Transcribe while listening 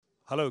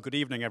Hello, good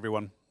evening,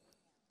 everyone.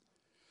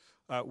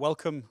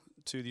 Welcome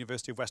to the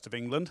University of West of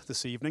England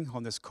this evening,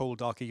 on this cold,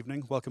 dark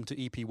evening. Welcome to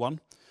EP1.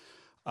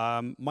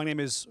 My name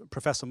is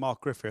Professor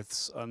Mark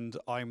Griffiths, and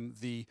I'm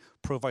the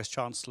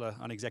Pro-Vice-Chancellor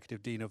and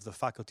Executive Dean of the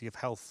Faculty of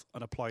Health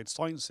and Applied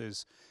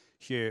Sciences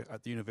here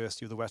at the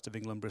University of the West of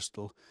England,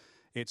 Bristol.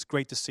 It's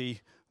great to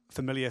see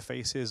familiar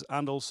faces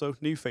and also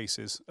new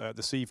faces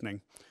this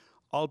evening.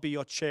 I'll be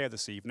your chair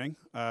this evening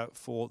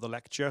for the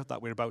lecture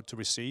that we're about to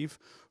receive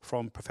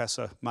from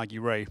Professor Maggie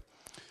Rae.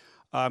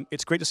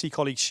 It's great to see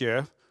colleagues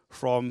here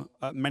from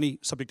many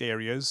subject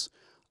areas,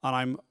 and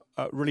I'm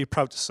really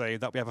proud to say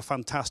that we have a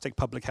fantastic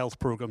public health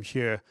program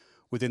here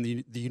within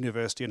the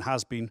university and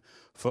has been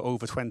for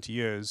over 20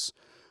 years.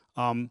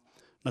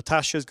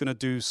 Natasha is going to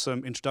do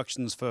some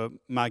introductions for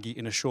Maggie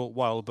in a short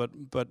while, but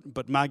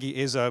Maggie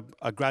is a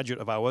graduate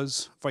of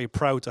ours. Very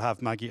proud to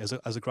have Maggie as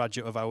a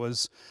graduate of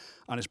ours,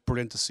 and it's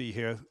brilliant to see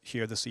her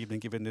here this evening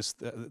giving this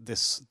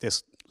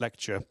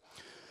lecture.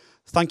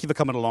 Thank you for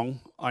coming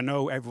along. I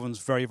know everyone's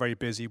very, very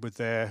busy with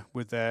their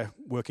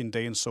working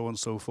day and so on and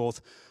so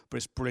forth, but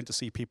it's brilliant to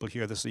see people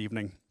here this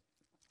evening.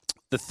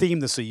 The theme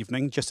this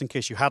evening, just in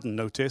case you hadn't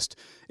noticed,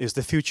 is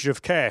the future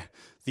of care,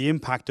 the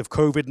impact of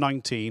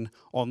COVID-19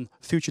 on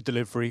future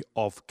delivery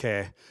of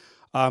care.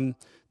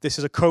 This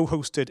is a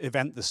co-hosted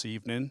event this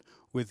evening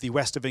with the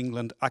West of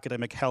England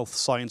Academic Health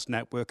Science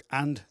Network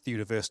and the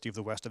University of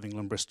the West of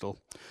England, Bristol.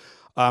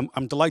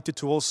 I'm delighted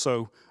to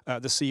also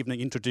this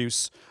evening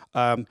introduce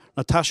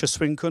Natasha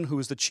Swincoe, who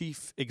is the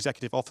Chief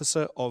Executive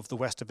Officer of the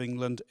West of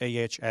England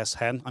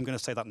AHSN. I'm going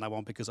to say that now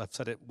on because I've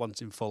said it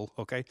once in full,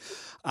 okay?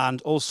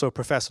 And also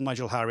Professor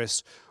Nigel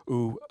Harris,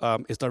 who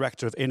is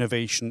Director of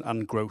Innovation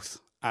and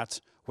Growth at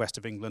West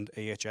of England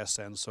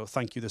AHSN. So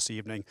thank you this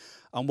evening.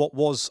 And what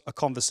was a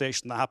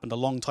conversation that happened a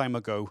long time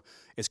ago,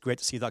 it's great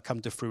to see that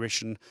come to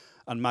fruition.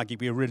 And Maggie,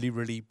 we are really,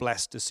 really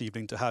blessed this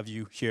evening to have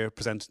you here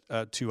present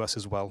to us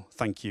as well.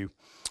 Thank you.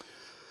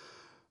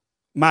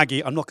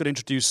 Maggie, I'm not going to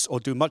introduce or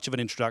do much of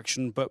an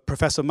introduction, but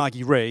Professor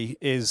Maggie Rae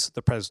is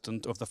the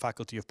President of the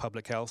Faculty of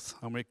Public Health.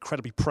 And we're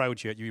incredibly proud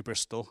here at UW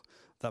Bristol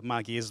that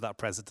Maggie is that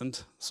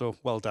President, so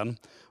well done.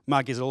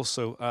 Maggie is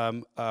also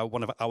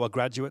one of our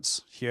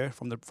graduates here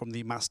from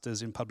the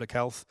Masters in Public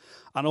Health,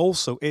 and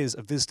also is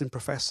a visiting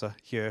professor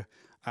here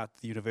at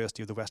the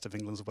University of the West of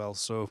England as well,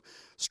 so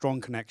strong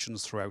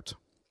connections throughout.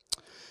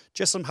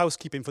 Just some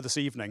housekeeping for this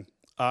evening.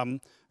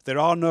 There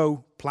are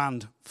no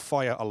planned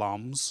fire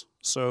alarms,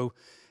 so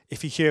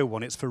if you hear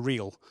one, it's for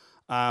real.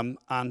 And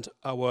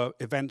our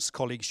events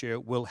colleagues here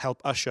will help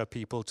usher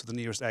people to the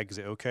nearest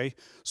exit, okay?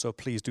 So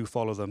please do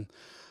follow them.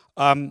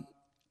 The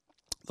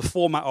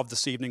format of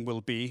this evening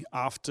will be,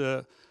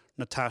 after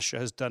Natasha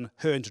has done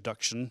her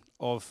introduction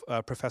of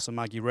Professor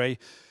Maggie Rae,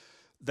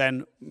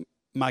 then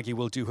Maggie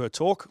will do her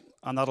talk,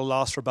 and that'll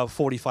last for about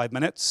 45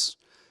 minutes.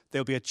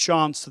 There'll be a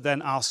chance to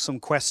then ask some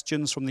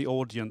questions from the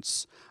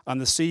audience. And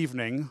this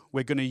evening,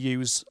 we're going to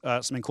use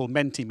something called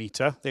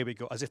Mentimeter. There we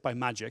go, as if by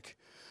magic.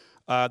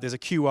 There's a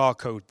QR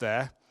code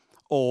there,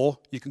 or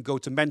you can go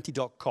to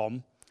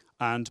menti.com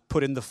and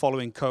put in the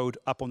following code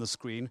up on the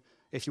screen.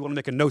 If you want to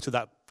make a note of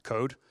that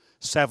code,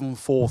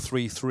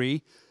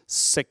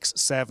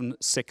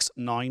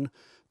 7433-6769,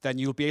 then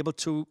you'll be able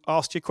to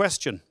ask your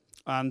question.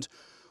 And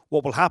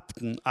what will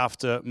happen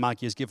after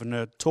Maggie has given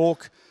her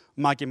talk,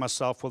 Maggie and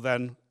myself will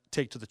then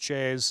take to the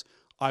chairs,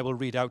 I will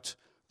read out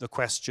the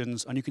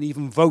questions, and you can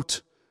even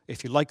vote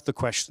if you like the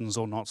questions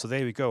or not. So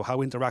there we go. How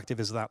interactive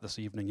is that this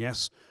evening?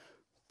 Yes?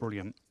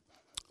 Brilliant.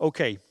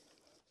 Okay,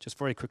 just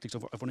very quickly,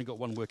 so I've only got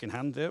one work in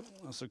hand there.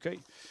 That's okay.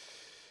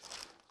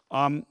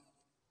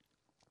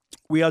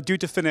 We are due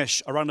to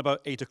finish around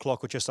about 8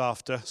 o'clock or just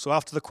after. So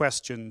after the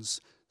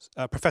questions,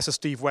 Professor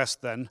Steve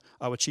West then,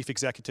 our Chief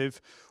Executive,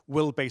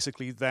 will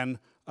basically then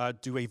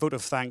do a vote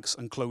of thanks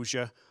and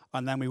closure,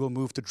 and then we will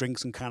move to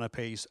drinks and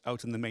canapes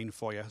out in the main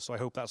foyer. So I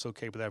hope that's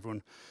okay with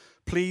everyone.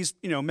 Please,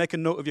 make a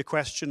note of your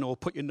question or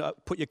put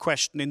your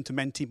question into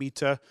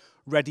Mentimeter,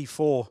 ready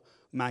for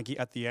Maggie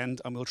at the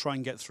end, and we'll try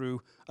and get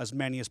through as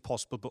many as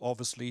possible, but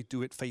obviously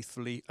do it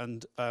faithfully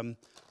and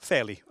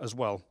fairly as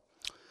well.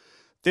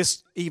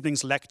 This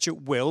evening's lecture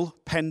will,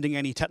 pending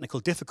any technical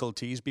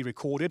difficulties, be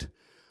recorded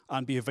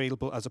and be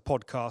available as a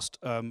podcast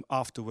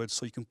afterwards,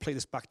 so you can play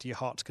this back to your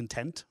heart's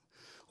content.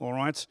 All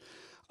right.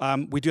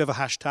 We do have a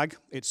hashtag.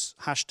 It's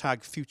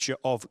hashtag Future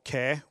of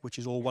Care, which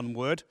is all one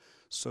word.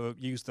 So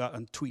use that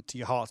and tweet to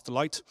your heart's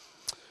delight.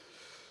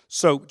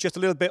 So just a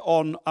little bit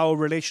on our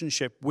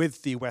relationship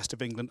with the West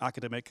of England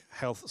Academic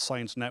Health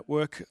Science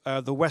Network.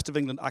 The West of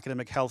England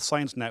Academic Health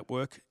Science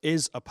Network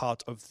is a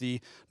part of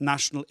the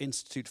National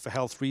Institute for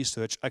Health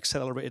Research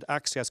Accelerated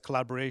Access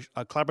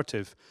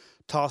Collaborative,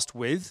 tasked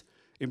with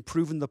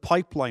improving the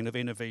pipeline of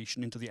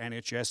innovation into the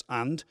NHS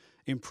and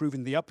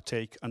improving the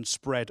uptake and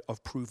spread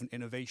of proven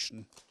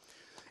innovation.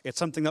 It's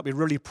something that we're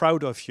really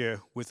proud of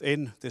here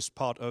within this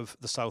part of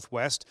the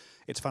Southwest.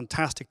 It's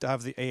fantastic to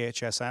have the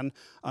AHSN,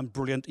 and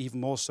brilliant even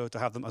more so to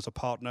have them as a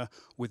partner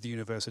with the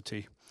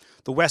university.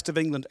 The West of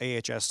England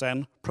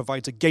AHSN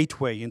provides a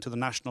gateway into the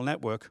national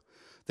network.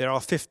 There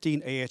are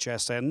 15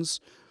 AHSNs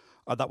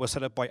that was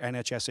set up by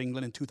NHS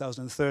England in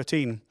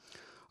 2013.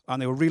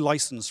 And they were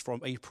relicensed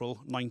from April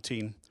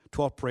 19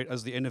 to operate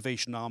as the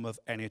innovation arm of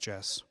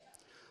NHS.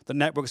 The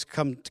networks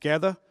come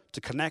together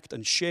to connect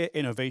and share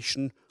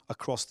innovation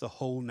across the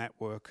whole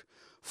network.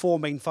 4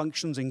 main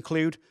functions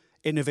include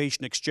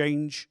innovation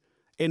exchange,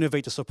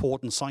 innovator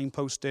support and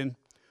signposting,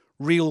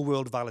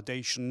 real-world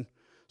validation,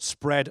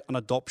 spread and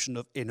adoption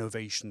of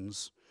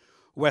innovations.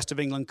 West of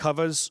England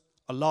covers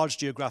a large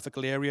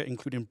geographical area,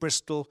 including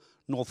Bristol,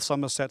 North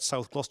Somerset,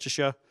 South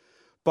Gloucestershire,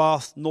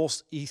 Bath,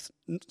 North East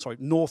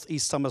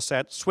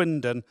Somerset,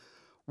 Swindon,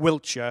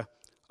 Wiltshire,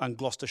 and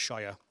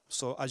Gloucestershire.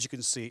 So as you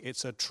can see,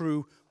 it's a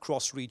true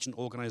cross-region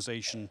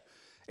organisation.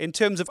 In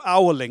terms of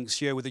our links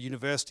here with the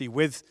university,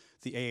 with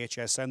the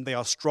AHSN, they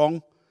are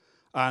strong,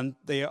 and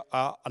they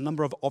are, a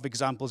number of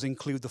examples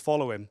include the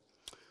following.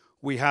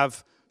 We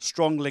have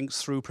strong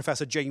links through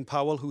Professor Jane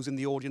Powell, who's in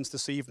the audience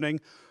this evening.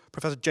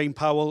 Professor Jane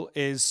Powell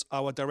is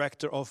our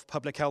Director of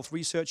Public Health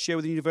Research here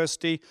with the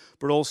university,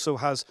 but also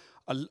has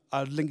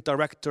a link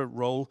director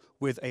role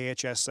with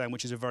AHSN,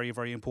 which is a very,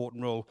 very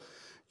important role.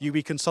 UB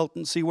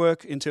consultancy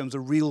work in terms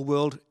of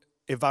real-world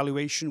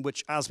evaluation,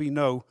 which, as we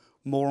know,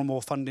 more and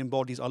more funding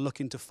bodies are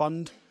looking to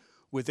fund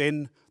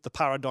within the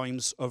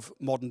paradigms of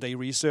modern-day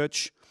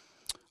research.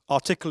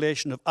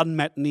 Articulation of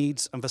unmet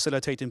needs and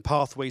facilitating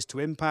pathways to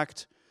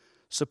impact.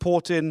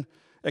 Supporting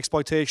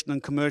exploitation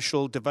and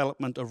commercial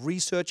development of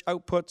research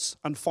outputs.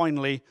 And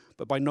finally,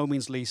 but by no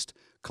means least,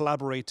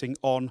 collaborating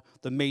on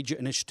the major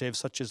initiatives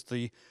such as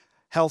the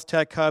Health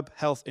Tech Hub,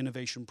 health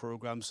innovation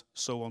programs,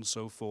 so on and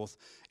so forth.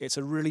 It's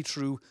a really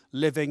true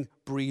living,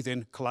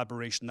 breathing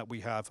collaboration that we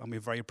have, and we're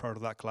very proud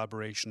of that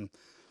collaboration.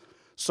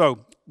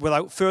 So,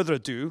 without further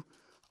ado,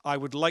 I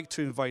would like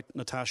to invite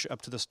Natasha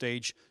up to the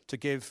stage to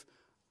give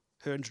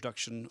her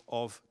introduction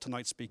of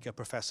tonight's speaker,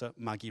 Professor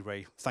Maggie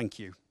Rae. Thank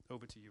you.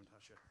 Over to you,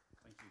 Natasha.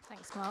 Thank you.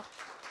 Thanks, Mark.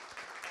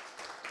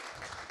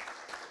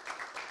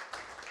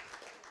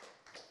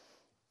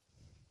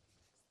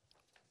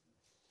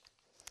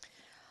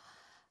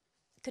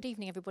 Good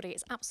evening, everybody.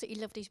 It's absolutely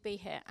lovely to be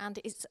here, and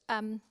it's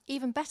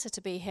even better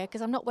to be here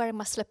because I'm not wearing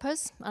my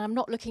slippers and I'm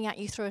not looking at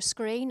you through a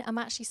screen. I'm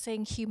actually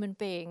seeing human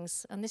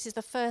beings, and this is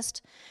the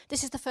first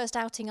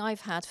outing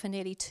I've had for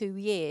nearly 2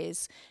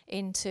 years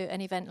into an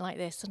event like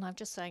this, and I'm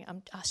just saying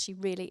I'm actually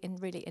really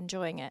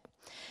enjoying it.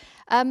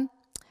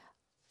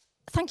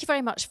 Thank you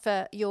very much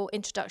for your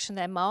introduction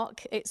there,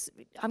 Mark.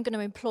 I'm going to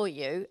employ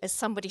you as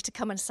somebody to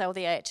come and sell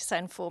the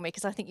AHSN for me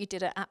because I think you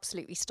did an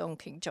absolutely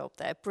stonking job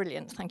there.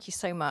 Brilliant. Thank you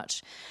so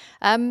much.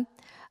 I'm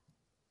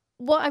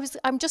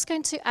just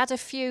going to add a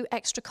few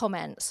extra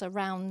comments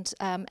around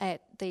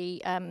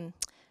the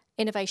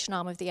innovation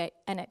arm of the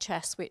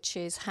NHS, which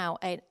is how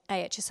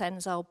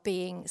AHSNs are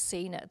being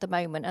seen at the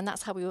moment, and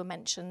that's how we were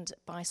mentioned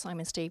by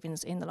Simon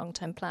Stevens in the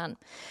long-term plan.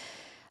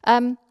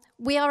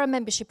 We are a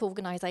membership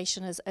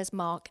organisation, as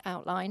Mark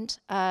outlined.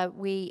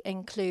 We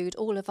include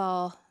all of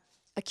our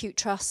acute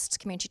trusts,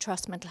 community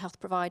trusts, mental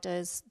health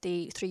providers,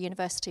 the 3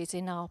 universities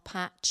in our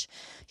patch,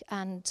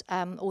 and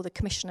all the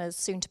commissioners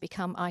soon to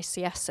become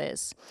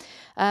ICSs.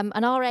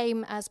 And our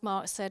aim, as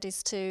Mark said,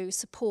 is to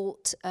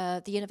support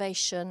the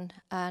innovation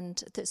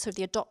and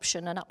the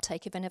adoption and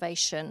uptake of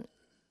innovation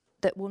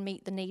that will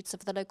meet the needs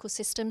of the local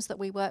systems that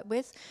we work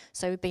with,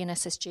 so being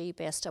SSG,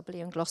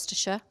 BSW and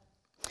Gloucestershire.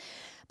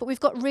 But we've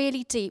got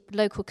really deep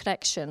local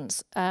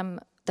connections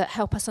that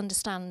help us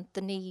understand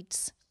the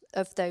needs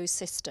of those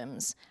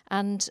systems.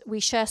 And we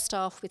share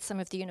staff with some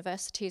of the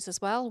universities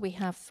as well.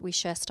 We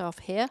share staff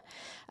here.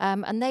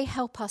 And they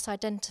help us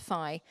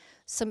identify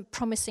some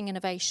promising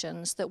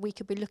innovations that we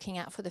could be looking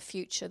at for the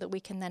future that we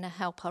can then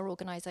help our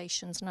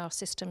organisations and our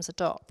systems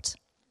adopt.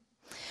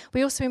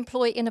 We also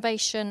employ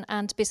innovation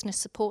and business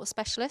support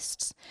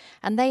specialists,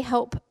 and they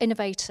help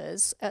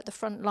innovators at the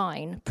front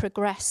line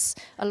progress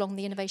along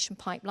the innovation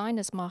pipeline,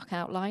 as Mark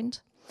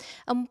outlined.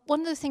 And one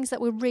of the things that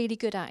we're really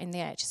good at in the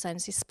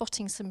AHSNs is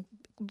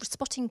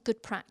spotting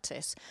good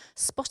practice,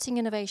 spotting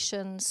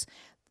innovations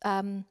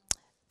that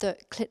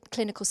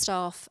clinical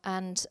staff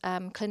and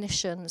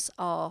clinicians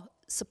are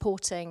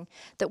supporting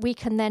that we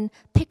can then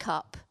pick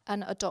up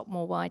and adopt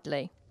more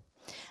widely.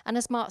 And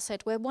as Mark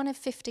said, we're one of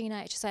 15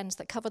 AHSNs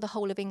that cover the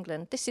whole of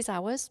England. This is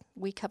ours.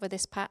 We cover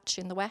this patch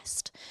in the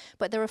west,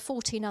 but there are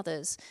 14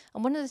 others.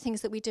 And one of the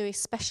things that we do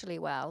especially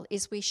well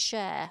is we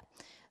share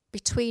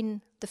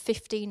between the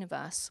 15 of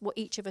us what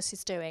each of us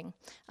is doing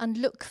and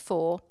look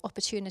for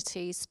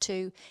opportunities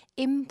to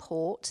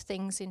import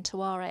things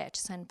into our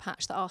AHSN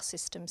patch that our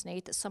systems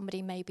need, that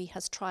somebody maybe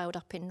has trialled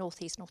up in North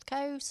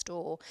Coast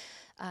or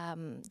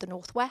the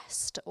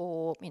Northwest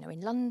or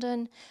in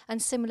London.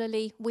 And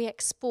similarly, we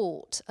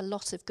export a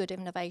lot of good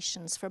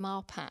innovations from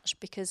our patch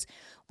because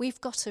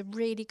we've got a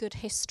really good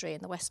history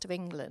in the west of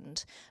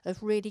England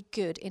of really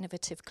good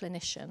innovative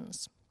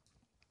clinicians.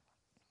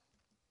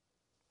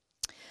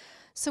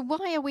 So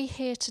why are we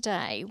here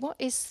today? What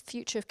is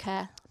Future of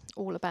Care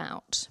all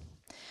about?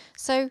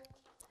 So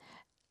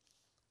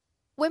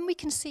when we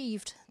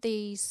conceived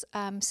these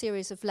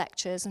series of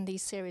lectures and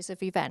these series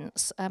of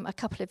events a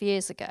couple of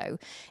years ago,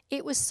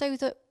 it was so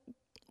that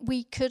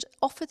we could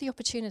offer the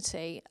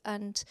opportunity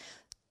and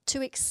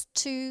to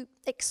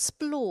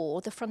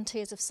explore the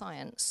frontiers of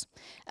science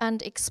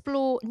and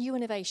explore new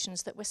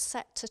innovations that were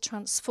set to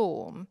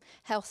transform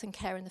health and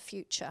care in the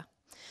future.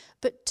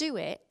 But do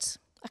it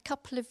a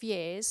couple of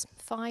years,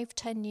 5,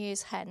 10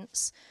 years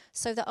hence,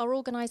 so that our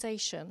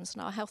organisations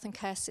and our health and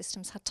care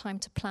systems had time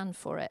to plan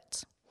for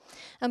it.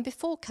 And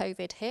before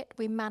COVID hit,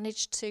 we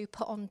managed to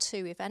put on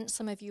 2 events.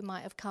 Some of you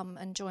might have come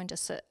and joined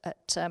us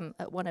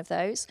at one of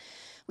those.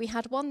 We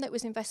had one that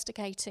was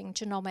investigating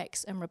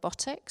genomics and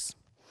robotics,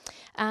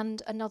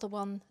 and another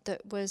one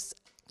that was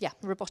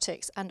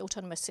robotics and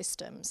autonomous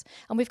systems.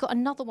 And we've got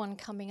another one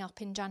coming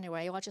up in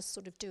January. I'll just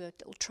sort of do a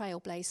little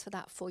trailblaze for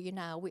that for you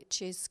now,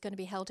 which is going to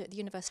be held at the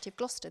University of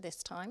Gloucester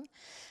this time.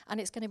 And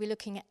it's going to be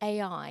looking at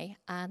AI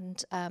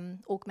and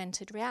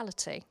augmented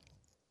reality.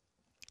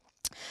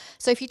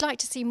 So if you'd like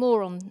to see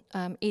more on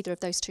either of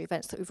those 2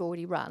 events that we've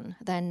already run,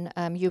 then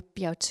you'll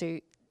be able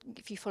to,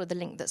 if you follow the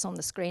link that's on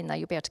the screen there,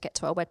 you'll be able to get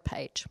to our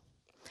webpage.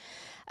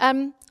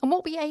 And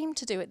what we aim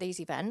to do at these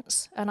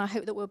events, and I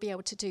hope that we'll be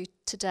able to do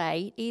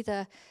today,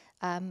 either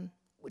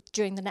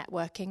during the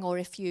networking or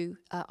if you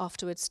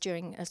afterwards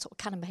during a sort of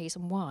canapés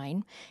and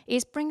wine,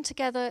 is bring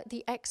together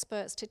the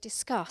experts to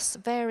discuss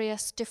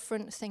various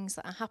different things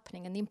that are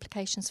happening and the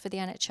implications for the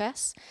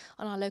NHS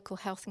on our local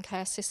health and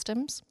care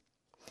systems.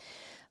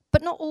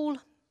 But not all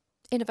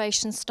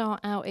innovations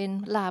start out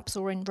in labs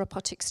or in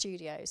robotic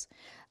studios.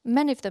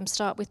 Many of them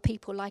start with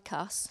people like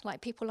us,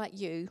 like people like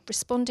you,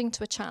 responding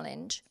to a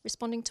challenge,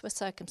 responding to a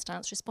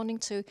circumstance, responding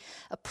to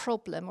a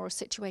problem or a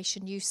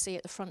situation you see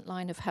at the front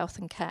line of health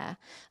and care,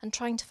 and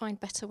trying to find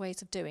better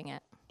ways of doing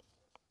it.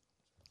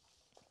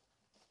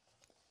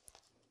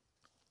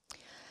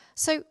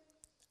 So,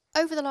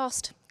 over the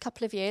last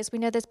couple of years, we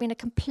know there's been a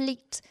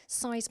complete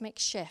seismic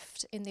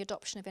shift in the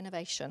adoption of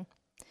innovation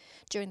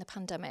during the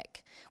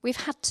pandemic.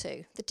 We've had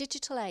to. The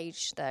digital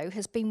age, though,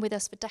 has been with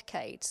us for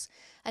decades.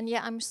 And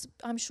yet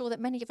I'm sure that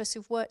many of us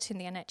who've worked in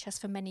the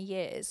NHS for many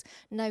years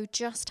know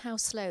just how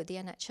slow the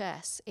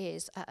NHS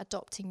is at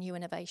adopting new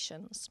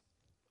innovations.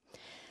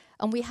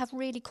 And we have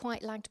really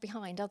quite lagged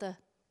behind other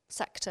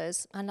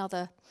sectors and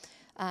other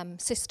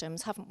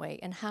systems, haven't we,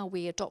 in how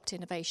we adopt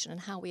innovation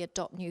and how we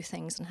adopt new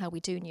things and how we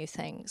do new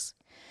things.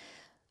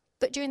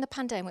 But during the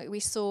pandemic, we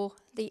saw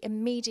the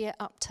immediate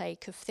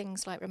uptake of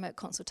things like remote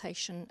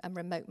consultation and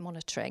remote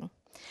monitoring.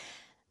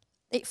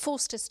 It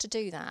forced us to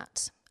do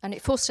that, and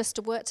it forced us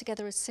to work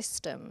together as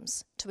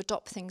systems to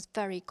adopt things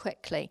very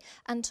quickly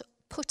and to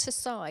put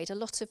aside a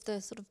lot of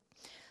the sort of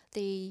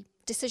the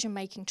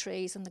decision-making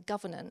trees and the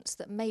governance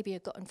that maybe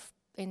have gotten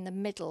in the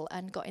middle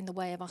and got in the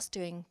way of us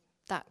doing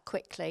that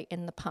quickly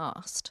in the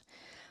past.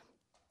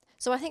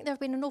 So I think there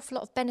have been an awful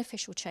lot of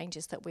beneficial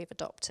changes that we've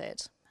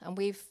adopted, and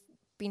we've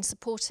been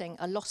supporting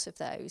a lot of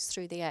those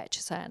through the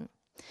AHSN.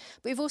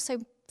 But we've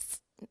also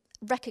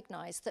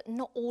recognised that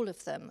not all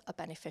of them are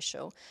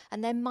beneficial,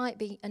 and there might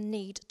be a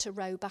need to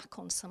row back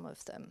on some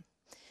of them.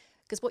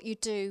 Because what you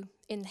do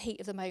in the heat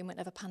of the moment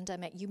of a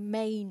pandemic, you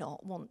may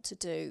not want to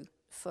do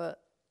for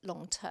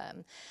long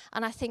term.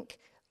 And I think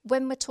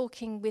when we're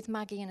talking with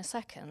Maggie in a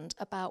second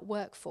about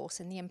workforce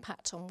and the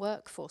impact on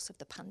workforce of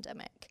the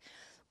pandemic,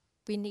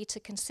 we need to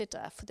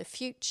consider for the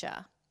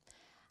future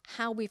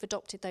how we've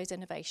adopted those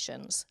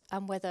innovations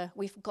and whether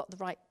we've got the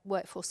right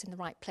workforce in the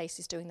right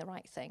places doing the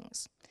right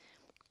things.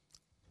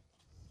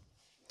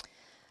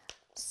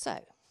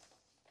 So,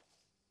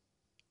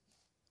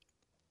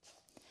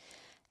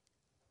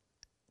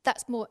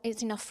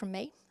 it's enough from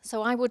me.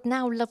 So I would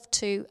now love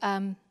to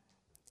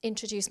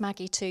introduce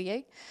Maggie to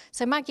you.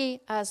 So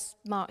Maggie, as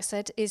Mark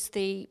said, is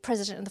the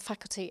President of the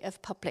Faculty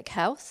of Public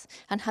Health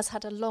and has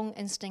had a long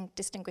and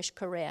distinguished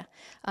career.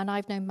 And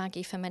I've known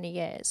Maggie for many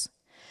years.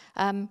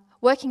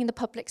 Working in the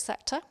public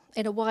sector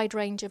in a wide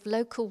range of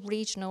local,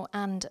 regional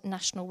and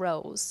national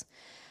roles,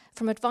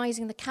 from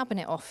advising the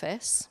Cabinet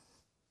Office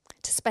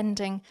to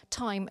spending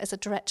time as a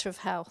Director of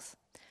Health.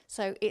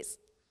 So it's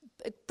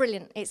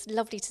brilliant. It's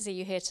lovely to see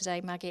you here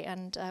today, Maggie,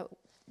 and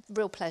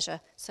real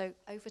pleasure. So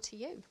over to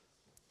you.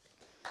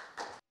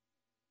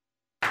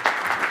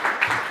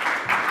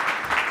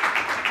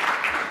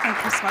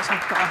 Thank you so much.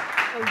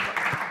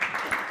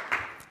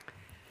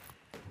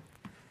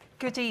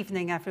 Good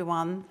evening,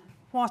 everyone.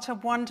 What a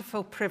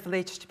wonderful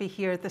privilege to be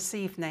here this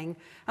evening,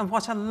 and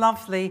what a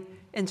lovely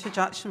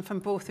introduction from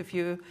both of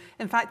you.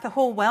 In fact, the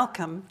whole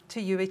welcome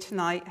to you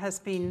tonight has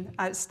been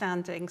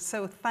outstanding,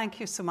 so thank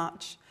you so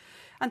much.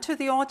 And to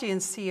the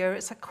audience here,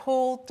 it's a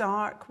cold,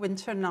 dark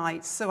winter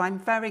night, so I'm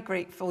very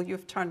grateful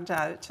you've turned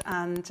out,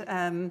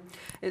 and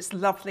it's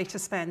lovely to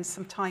spend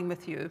some time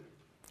with you.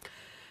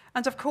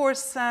 And of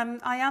course,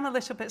 I am a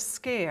little bit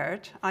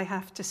scared, I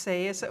have to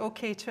say. Is it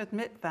okay to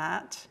admit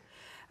that?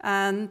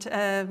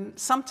 And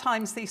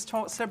sometimes these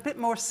talks are a bit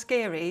more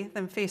scary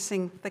than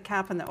facing the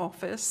Cabinet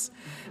Office,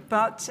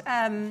 but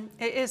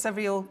it is a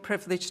real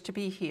privilege to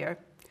be here.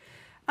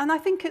 And I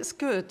think it's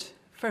good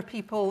for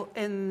people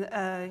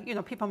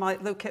people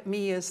might look at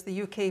me as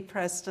the UK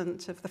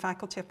President of the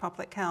Faculty of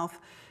Public Health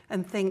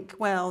and think,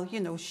 well, you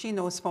know, she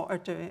knows what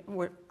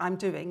I'm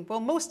doing. Well,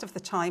 most of the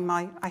time,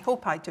 I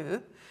hope I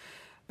do.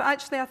 But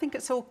actually, I think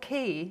it's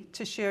okay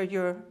to share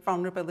your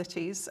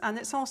vulnerabilities. And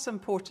it's also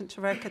important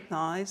to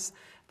recognise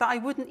that I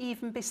wouldn't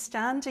even be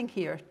standing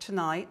here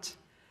tonight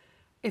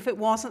if it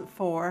wasn't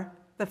for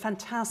the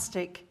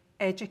fantastic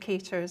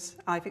educators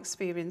I've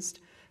experienced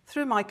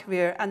through my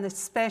career, and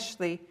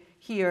especially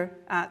here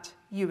at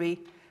UWE,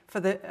 for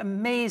the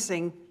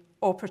amazing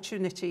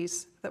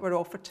opportunities that were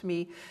offered to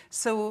me.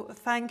 So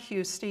thank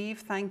you, Steve,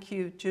 thank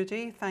you,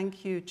 Judy,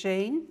 thank you,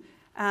 Jane,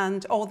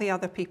 and all the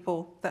other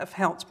people that have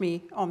helped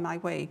me on my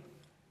way.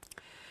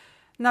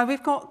 Now,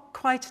 we've got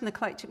quite an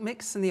eclectic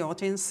mix in the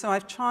audience, so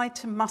I've tried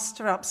to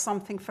muster up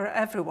something for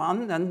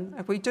everyone,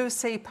 and we do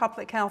say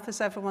public health is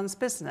everyone's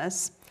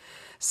business.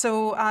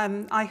 So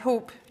I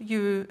hope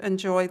you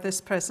enjoy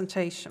this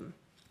presentation.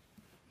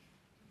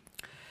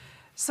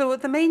 So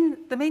the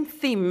main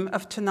theme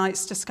of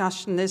tonight's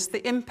discussion is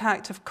the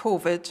impact of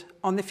COVID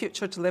on the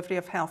future delivery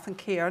of health and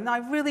care. And I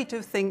really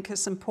do think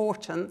it's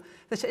important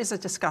that it is a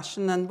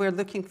discussion, and we're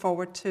looking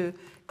forward to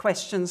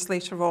questions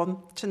later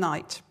on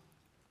tonight.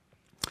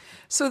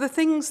 So the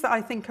things that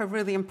I think are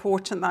really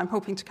important that I'm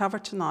hoping to cover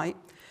tonight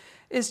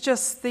is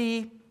just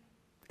the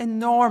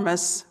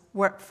enormous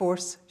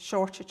workforce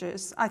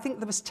shortages. I think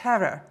there was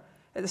terror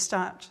at the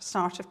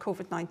start of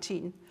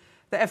COVID-19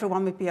 that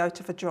everyone would be out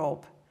of a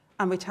job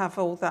and we'd have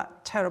all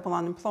that terrible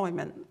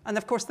unemployment. And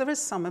of course, there is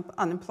some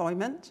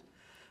unemployment,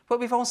 but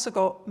we've also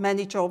got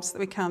many jobs that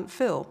we can't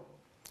fill.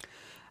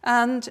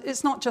 And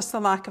it's not just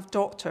the lack of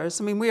doctors.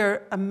 I mean,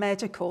 we're a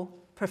medical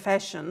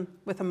profession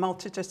with a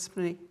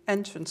multidisciplinary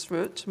entrance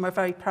route, and we're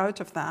very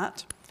proud of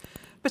that.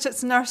 But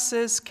it's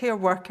nurses, care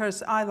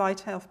workers,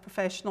 allied health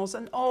professionals,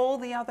 and all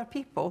the other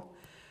people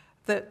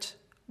that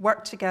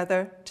work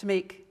together to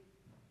make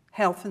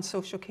health and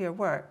social care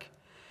work.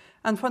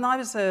 And when I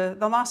was, the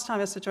last time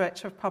I was the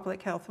Director of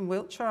Public Health in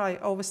Wiltshire, I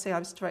always say I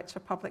was Director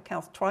of Public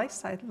Health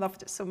twice. I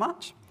loved it so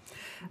much.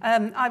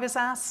 I was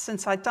asked,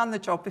 since I'd done the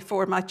job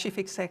before, my Chief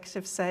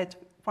Executive said,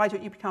 why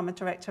don't you become a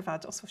Director of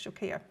Adult Social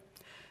Care?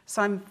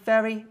 So I'm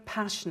very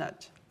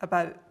passionate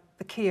about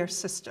the care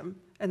system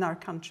in our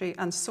country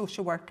and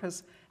social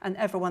workers and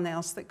everyone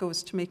else that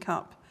goes to make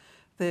up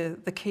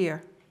the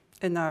care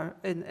in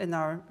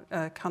our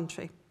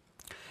country.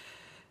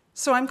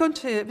 So I'm going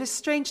to, it'd be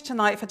strange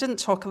tonight if I didn't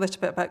talk a little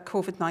bit about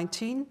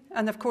COVID-19.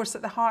 And of course,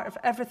 at the heart of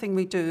everything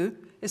we do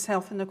is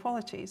health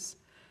inequalities.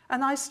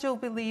 And I still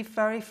believe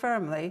very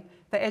firmly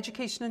that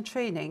education and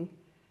training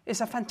is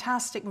a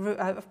fantastic route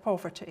out of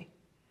poverty.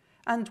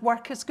 And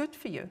work is good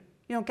for you.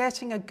 You know,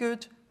 getting a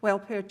good,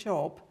 well-paid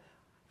job.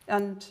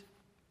 And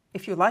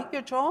if you like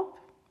your job,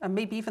 and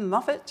maybe even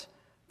love it,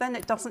 then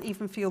it doesn't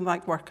even feel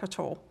like work at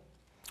all.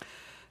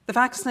 The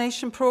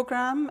vaccination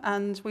programme,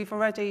 and we've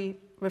already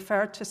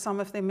referred to some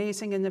of the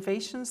amazing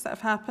innovations that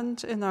have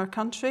happened in our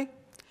country.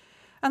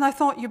 And I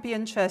thought you'd be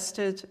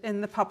interested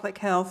in the public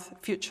health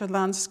future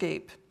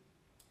landscape.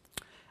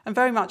 And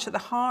very much at the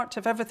heart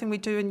of everything we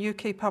do in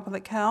UK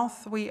public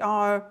health, we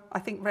are, I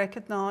think,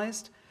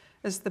 recognised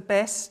as the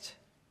best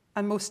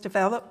and most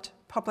developed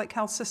public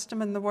health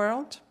system in the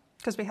world,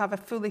 because we have a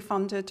fully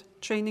funded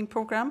training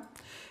programme,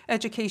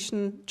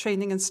 education,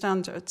 training and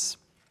standards.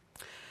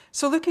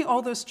 So looking at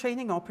all those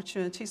training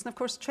opportunities, and of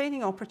course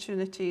training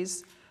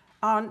opportunities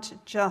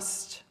aren't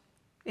just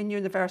in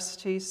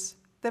universities,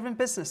 they're in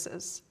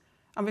businesses.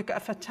 And we've got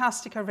a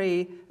fantastic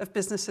array of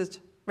businesses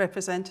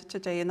represented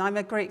today, and I'm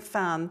a great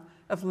fan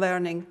of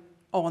learning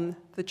on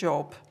the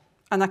job.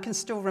 And I can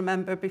still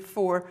remember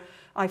before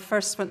I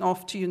first went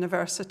off to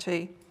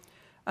university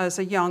as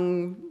a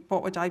young,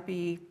 what would I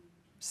be,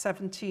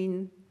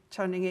 17,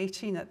 turning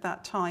 18 at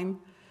that time,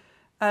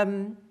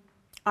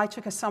 I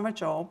took a summer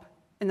job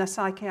in a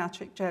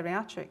psychiatric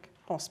geriatric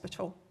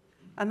hospital.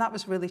 And that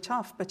was really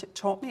tough, but it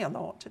taught me a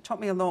lot. It taught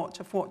me a lot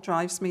of what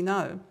drives me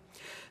now.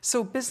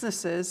 So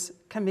businesses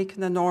can make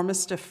an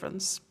enormous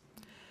difference.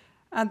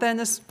 And then,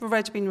 as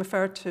already been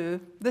referred to,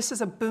 this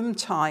is a boom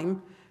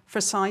time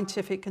for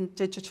scientific and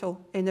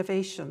digital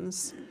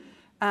innovations.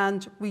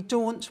 And we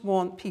don't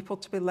want people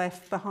to be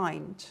left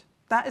behind.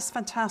 That is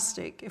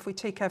fantastic if we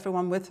take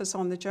everyone with us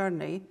on the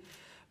journey,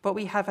 but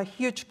we have a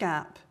huge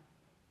gap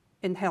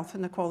in health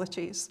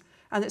inequalities,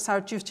 and it's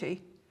our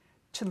duty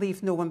to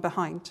leave no one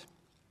behind.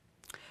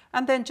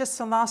 And then just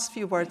the last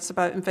few words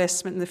about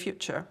investment in the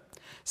future.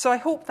 So I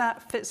hope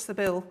that fits the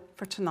bill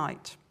for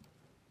tonight.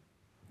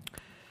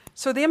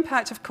 So the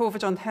impact of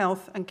COVID on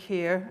health and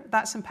care,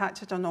 that's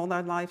impacted on all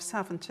our lives,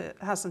 hasn't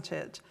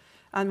it?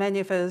 And many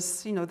of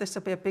us, you know, this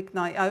will be a big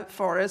night out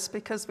for us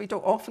because we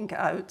don't often get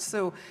out.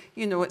 So,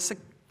 you know, it's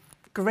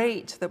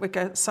great that we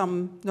get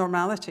some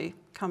normality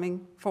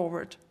coming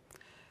forward.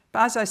 But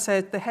as I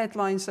said, the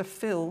headlines are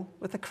filled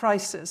with the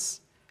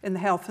crisis in the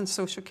health and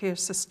social care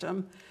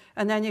system.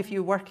 And any of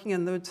you working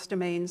in those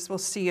domains will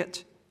see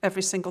it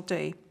every single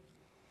day.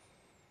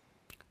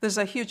 There's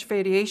a huge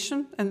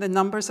variation in the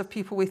numbers of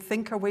people we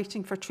think are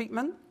waiting for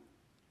treatment.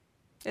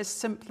 It's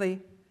simply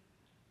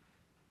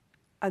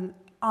an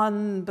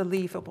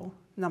unbelievable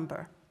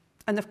number.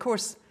 And of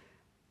course,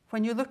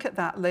 when you look at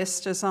that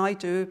list, as I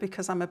do,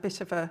 because I'm a bit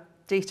of a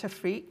data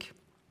freak,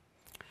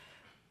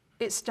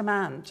 it's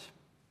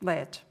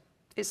demand-led.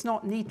 It's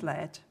not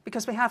need-led,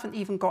 because we haven't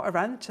even got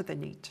around to the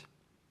need.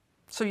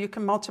 So you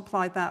can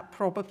multiply that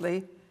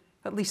probably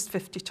at least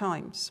 50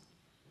 times.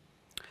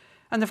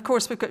 And of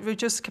course, we've got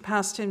reduced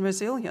capacity and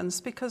resilience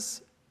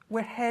because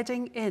we're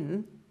heading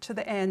in to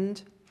the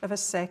end of a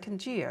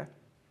second year.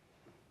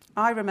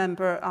 I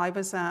remember I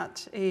was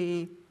at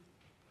a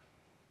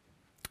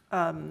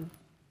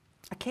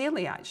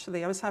ceilidh,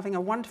 actually. I was having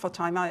a wonderful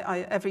time.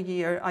 Every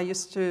year I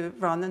used to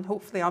run, and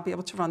hopefully I'll be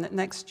able to run it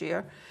next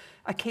year,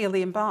 a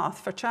ceilidh in Bath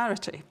for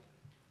charity.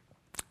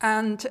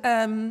 And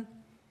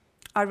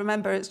I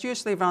remember it's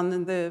usually run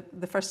in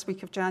the first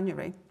week of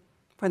January,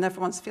 when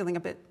everyone's feeling a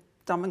bit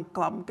dumb and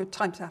glum. Good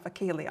time to have a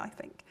ceilidh, I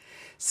think.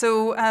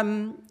 So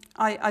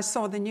I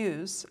saw the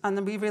news, and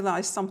then we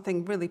realised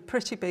something really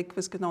pretty big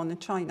was going on in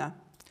China.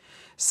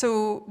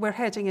 So we're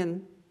heading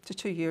in to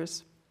 2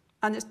 years,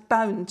 and it's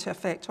bound to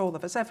affect all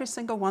of us, every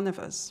single one of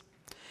us.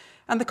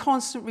 And the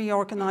constant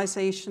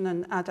reorganisation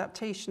and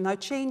adaptation. Now,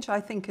 change, I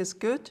think, is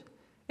good.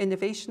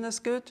 Innovation is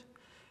good,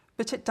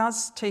 but it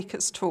does take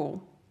its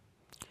toll.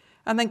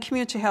 And then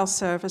community health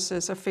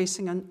services are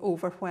facing an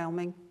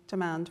overwhelming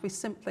demand. We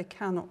simply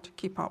cannot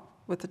keep up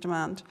with the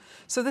demand.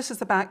 So this is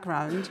the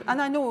background,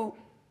 and I know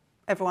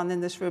everyone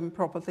in this room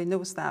probably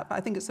knows that, but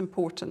I think it's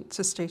important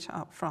to state it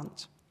up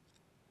front.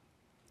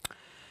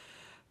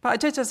 But I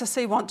did, as I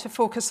say, want to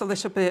focus a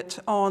little bit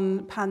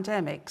on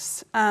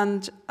pandemics.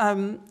 And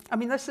I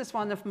mean, this is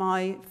one of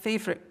my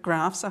favourite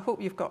graphs. I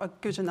hope you've got a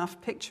good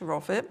enough picture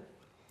of it.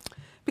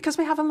 Because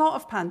we have a lot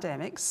of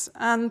pandemics,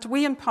 and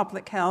we in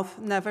public health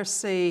never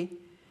say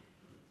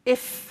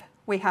if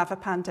we have a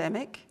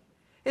pandemic.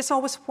 It's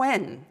always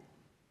when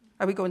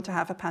are we going to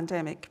have a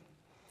pandemic.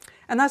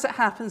 And as it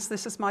happens,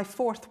 this is my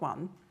fourth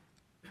one.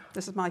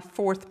 This is my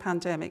fourth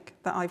pandemic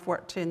that I've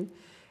worked in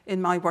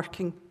my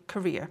working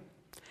career.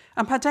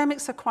 And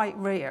pandemics are quite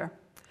rare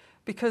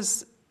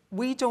because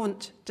we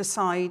don't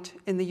decide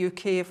in the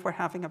UK if we're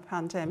having a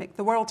pandemic.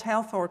 The World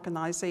Health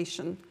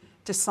Organization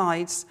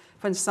decides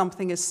when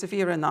something is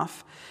severe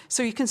enough.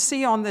 So you can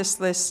see on this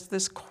list,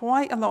 there's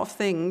quite a lot of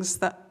things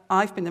that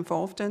I've been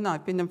involved in.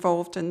 I've been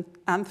involved in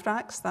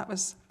anthrax. That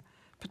was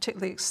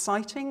particularly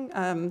exciting.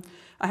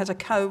 I had a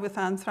cow with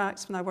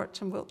anthrax when I worked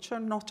in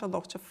Wiltshire. Not a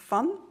lot of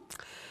fun.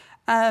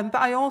 But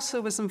I also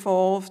was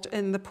involved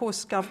in the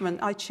post-government.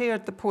 I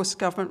chaired the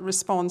post-government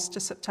response to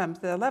September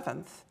the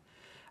 11th.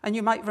 And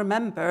you might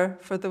remember,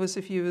 for those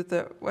of you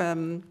that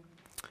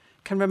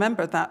can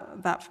remember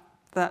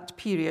that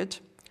period,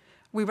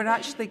 we were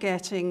actually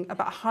getting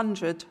about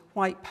 100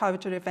 white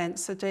powder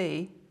events a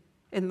day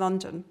in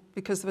London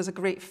because there was a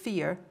great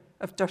fear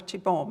of dirty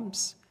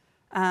bombs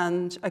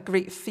and a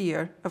great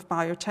fear of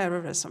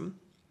bioterrorism.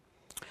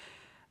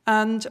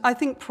 And I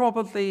think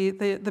probably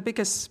the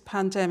biggest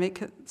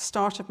pandemic at the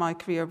start of my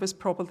career was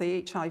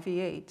probably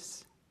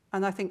HIV/AIDS.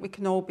 And I think we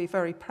can all be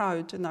very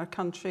proud in our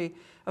country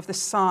of the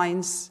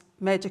science,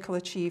 medical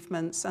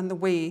achievements, and the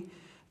way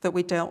that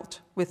we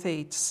dealt with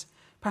AIDS.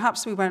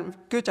 Perhaps we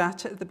weren't good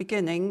at it at the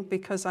beginning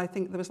because I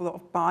think there was a lot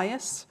of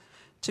bias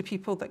to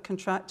people that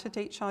contracted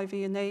HIV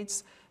and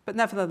AIDS. But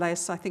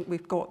nevertheless, I think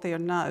we've got there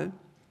now.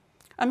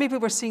 And maybe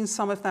we're seeing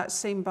some of that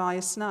same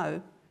bias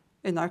now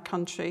in our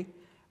country.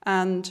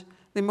 And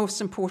the most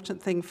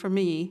important thing for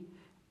me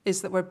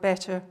is that we're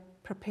better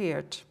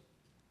prepared.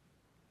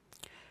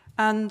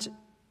 And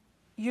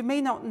you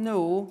may not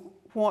know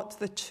what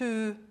the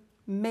two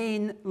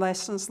main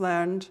lessons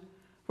learned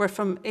were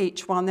from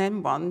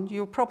H1N1.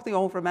 You'll probably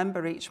all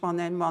remember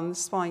H1N1, the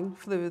swine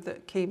flu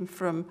that came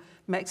from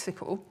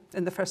Mexico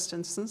in the first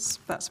instance.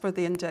 That's where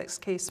the index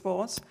case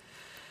was.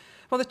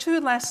 Well, the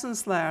two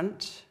lessons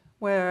learned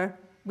were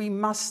we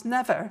must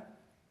never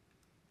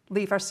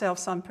leave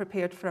ourselves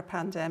unprepared for a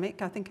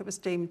pandemic. I think it was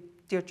Dame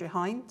Deirdre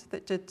Hind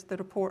that did the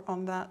report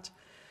on that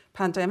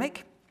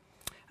pandemic.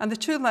 And the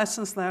two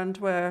lessons learned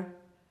were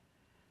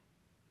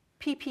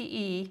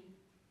PPE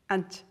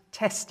and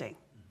testing.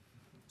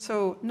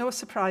 So no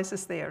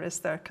surprises there, is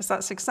there? Because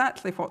that's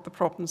exactly what the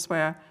problems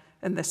were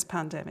in this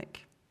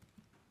pandemic.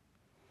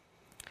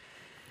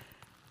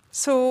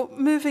 So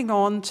moving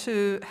on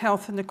to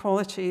health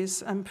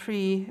inequalities and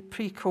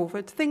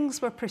pre-COVID,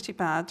 things were pretty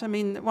bad. I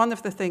mean, one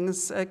of the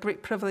things,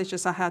 great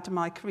privileges I had in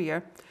my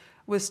career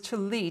was to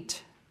lead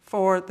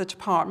for the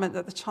department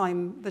at the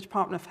time. The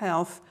Department of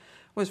Health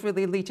was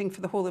really leading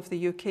for the whole of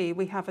the UK.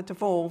 We have a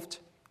devolved,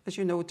 as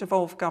you know,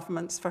 devolved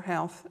governments for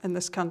health in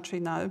this country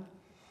now.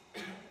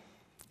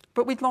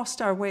 But we'd lost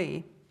our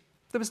way.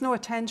 There was no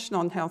attention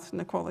on health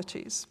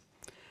inequalities.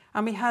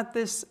 And we had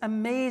this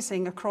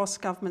amazing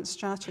across-government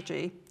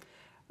strategy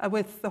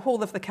with the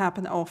whole of the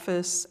Cabinet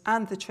Office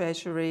and the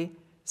Treasury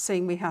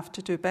saying we have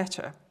to do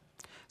better.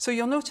 So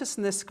you'll notice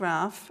in this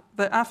graph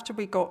that after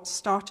we got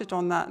started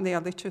on that in the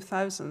early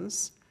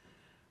 2000s,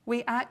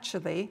 we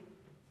actually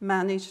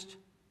managed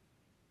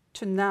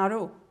to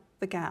narrow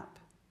the gap.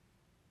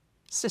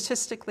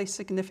 Statistically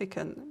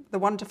significant. The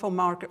wonderful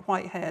Margaret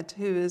Whitehead,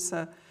 who is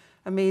an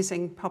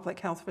amazing public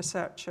health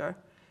researcher,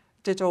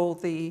 did all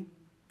the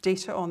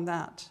data on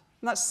that.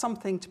 And that's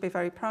something to be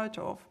very proud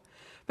of.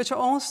 But it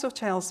also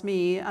tells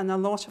me, and a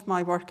lot of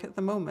my work at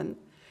the moment,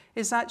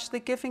 is actually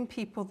giving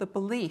people the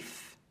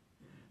belief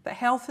that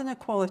health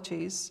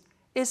inequalities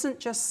isn't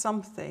just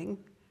something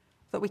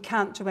that we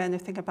can't do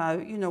anything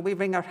about. You know, we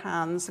wring our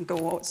hands and go,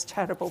 oh, it's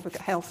terrible, we've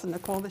got health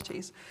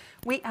inequalities.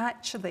 We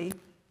actually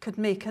could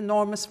make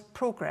enormous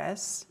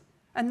progress,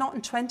 and not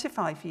in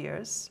 25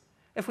 years.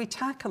 If we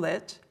tackle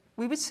it,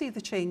 we would see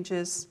the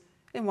changes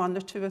in 1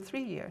 or 2 or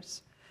 3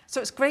 years.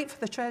 So it's great for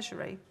the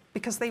Treasury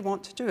because they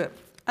want to do it.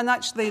 And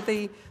actually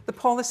the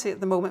policy at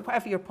the moment,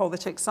 whatever your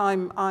politics,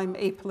 I'm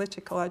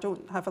apolitical, I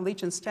don't have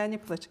allegiance to any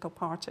political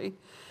party,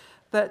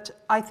 that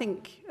I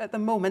think at the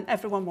moment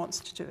everyone wants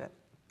to do it.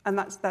 And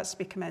that's to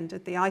be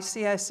commended. The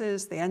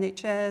ICSs, the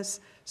NHS,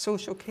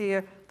 social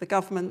care, the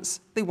governments,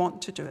 they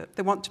want to do it.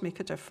 They want to make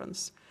a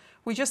difference.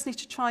 We just need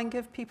to try and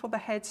give people the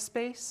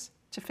headspace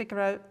to figure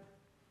out,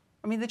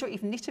 I mean, they don't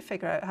even need to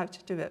figure out how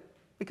to do it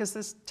because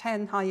there's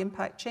 10 high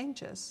impact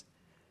changes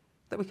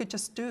that we could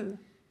just do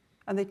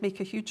and they'd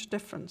make a huge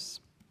difference.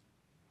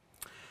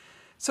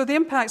 So the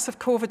impacts of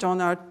COVID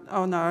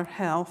on our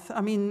health,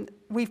 I mean,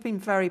 we've been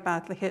very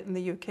badly hit in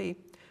the UK.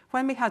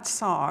 When we had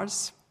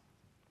SARS,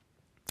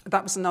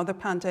 that was another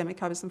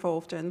pandemic I was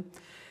involved in,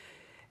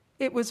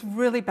 it was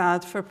really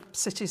bad for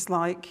cities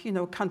like, you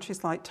know,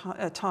 countries like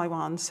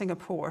Taiwan,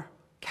 Singapore,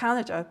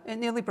 Canada. It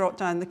nearly brought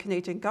down the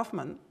Canadian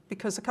government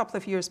because a couple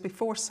of years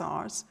before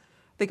SARS,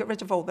 they got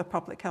rid of all their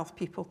public health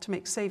people to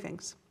make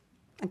savings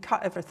and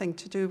cut everything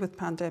to do with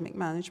pandemic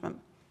management.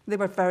 They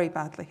were very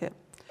badly hit.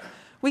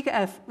 We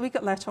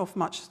got let off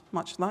much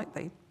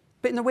lightly,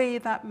 but in a way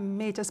that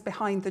made us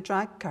behind the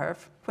drag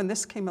curve when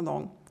this came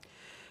along.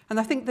 And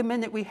I think the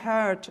minute we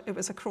heard it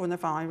was a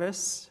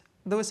coronavirus,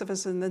 those of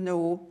us in the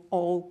know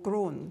all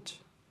groaned.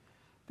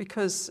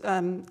 Because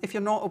if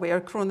you're not aware,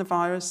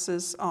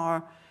 coronaviruses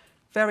are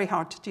very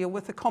hard to deal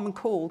with. The common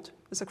cold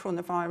is a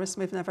coronavirus, and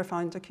we've never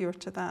found a cure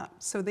to that.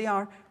 So they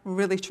are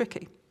really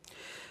tricky.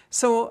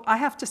 So I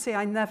have to say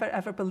I never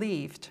ever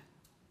believed.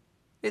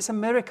 It's a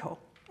miracle,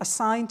 a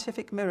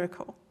scientific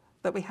miracle,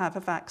 that we have a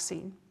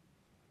vaccine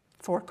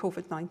for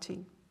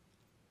COVID-19.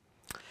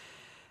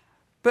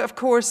 But of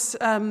course,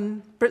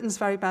 Britain's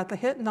very badly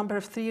hit. A number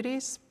of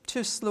theories,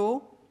 too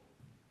slow,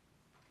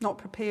 not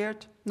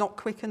prepared, not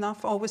quick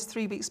enough, always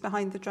 3 weeks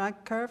behind the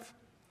drag curve.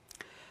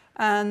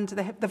 And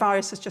the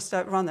virus has just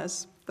outrun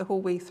us the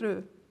whole way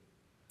through.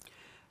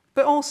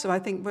 But also, I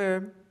think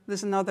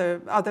there's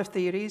other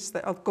theories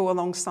that will go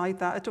alongside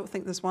that. I don't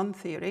think there's one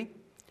theory.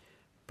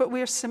 But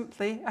we're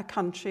simply a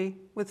country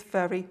with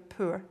very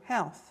poor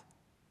health.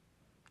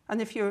 And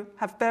if you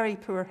have very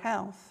poor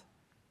health,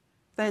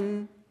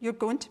 then you're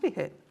going to be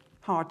hit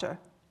harder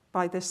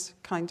by this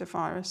kind of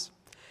virus.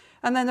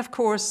 And then, of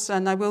course,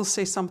 and I will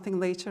say something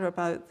later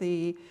about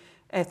the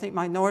ethnic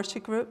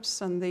minority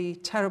groups and the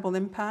terrible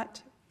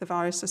impact the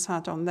virus has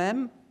had on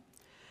them.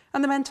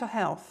 And the mental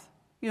health.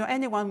 You know,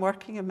 anyone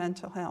working in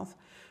mental health,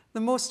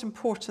 the most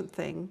important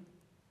thing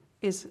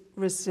is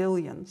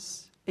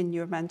resilience in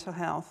your mental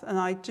health. And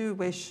I do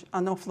wish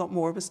an awful lot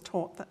more was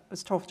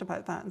talked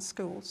about that in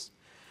schools.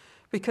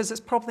 Because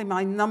it's probably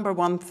my number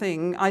one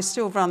thing. I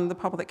still run the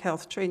public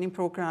health training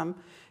programme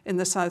in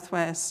the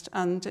Southwest,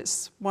 and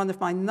it's one of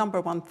my number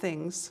one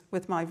things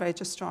with my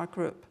registrar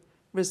group.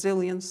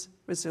 Resilience,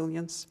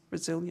 resilience,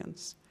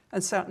 resilience.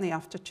 And certainly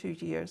after 2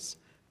 years,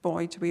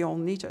 boy, do we all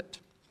need it.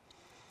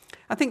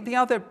 I think the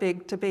other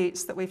big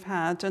debates that we've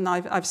had, and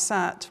I've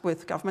sat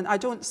with government, I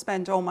don't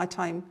spend all my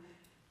time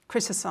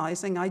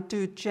criticising, I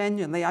do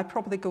genuinely. I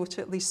probably go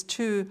to at least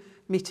 2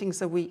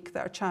 meetings a week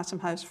that are Chatham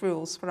House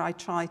rules where I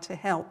try to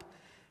help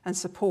and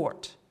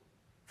support.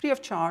 Free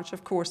of charge,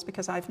 of course,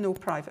 because I have no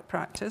private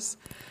practice.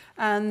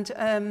 And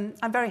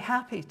I'm very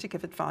happy to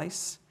give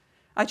advice.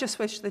 I just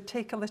wish they'd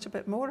take a little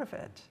bit more of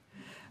it.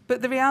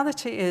 But the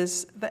reality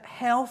is that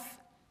health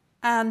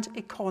and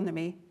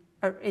economy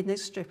are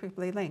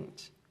inextricably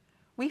linked.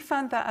 We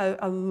found that out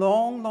a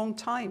long, long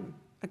time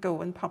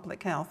ago in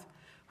public health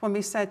when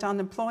we said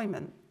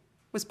unemployment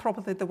was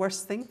probably the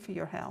worst thing for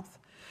your health.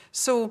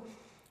 So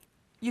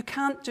you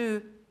can't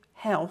do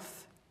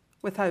health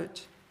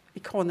without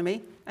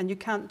economy, and you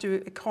can't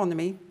do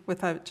economy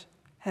without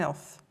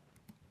health.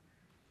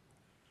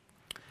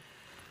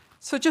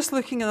 So just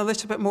looking in a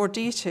little bit more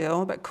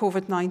detail about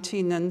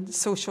COVID-19 and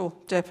social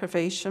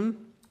deprivation.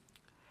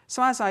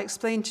 So as I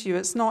explained to you,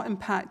 it's not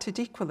impacted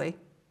equally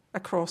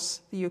across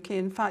the UK.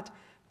 In fact,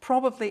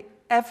 probably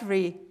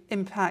every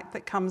impact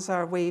that comes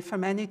our way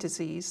from any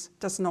disease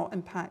does not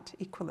impact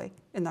equally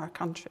in our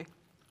country.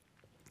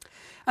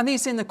 And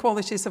these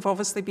inequalities have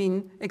obviously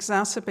been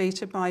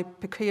exacerbated by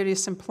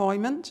precarious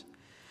employment,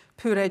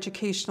 poor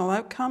educational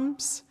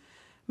outcomes,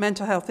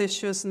 mental health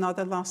issues and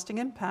other lasting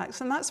impacts.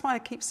 And that's why I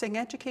keep saying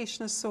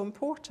education is so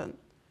important,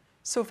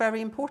 so very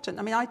important.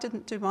 I mean, I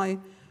didn't do my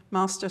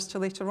master's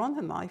till later on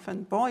in life,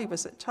 and boy,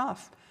 was it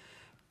tough.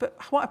 But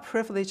what a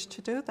privilege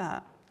to do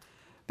that.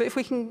 But if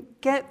we can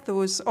get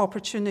those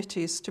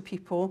opportunities to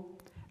people,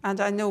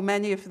 and I know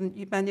many of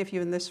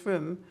you in this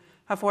room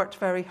have worked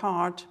very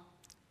hard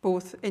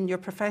both in your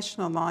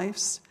professional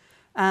lives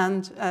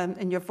and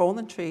in your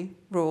voluntary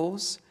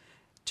roles,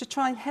 to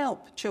try and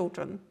help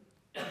children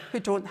who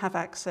don't have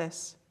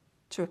access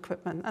to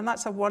equipment. And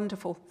that's a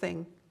wonderful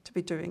thing to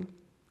be doing.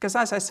 Because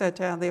as I said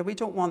earlier, we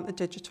don't want the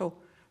digital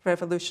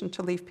revolution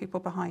to leave people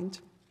behind.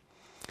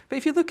 But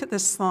if you look at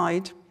this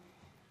slide,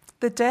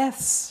 the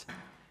deaths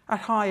are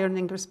higher in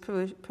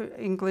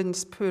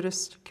England's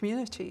poorest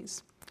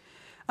communities.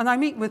 And I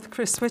meet with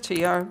Chris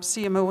Whitty, our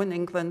CMO in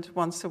England,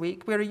 once a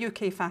week. We're a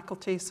UK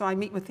faculty, so I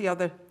meet with the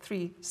other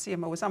 3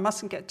 CMOs. I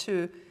mustn't get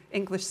too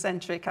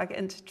English-centric. I get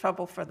into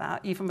trouble for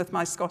that, even with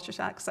my Scottish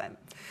accent.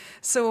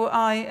 So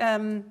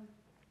I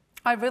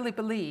really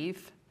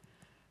believe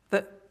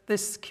that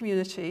this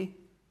community,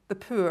 the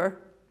poor,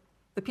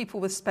 the people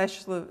with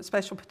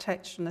special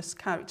protectionist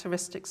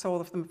characteristics, all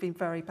of them have been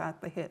very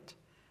badly hit.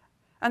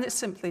 And it's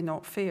simply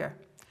not fair.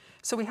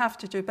 So we have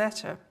to do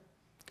better.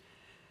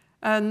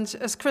 And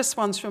as Chris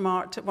once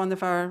remarked at one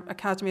of our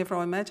Academy of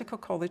Royal Medical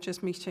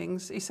Colleges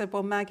meetings, he said,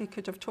 well, Maggie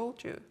could have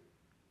told you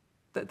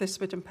that this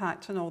would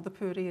impact on all the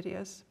poor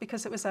areas,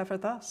 because it was ever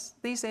thus.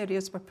 These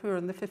areas were poor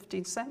in the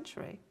 15th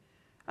century,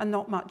 and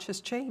not much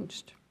has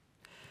changed.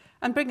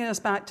 And bringing us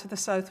back to the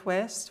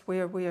southwest,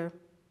 where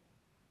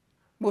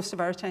most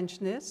of our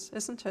attention is,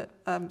 isn't it?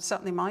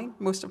 Certainly mine.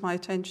 Most of my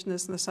attention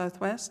is in the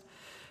southwest.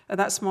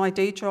 That's my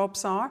day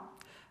jobs are.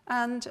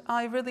 And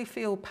I really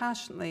feel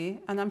passionately,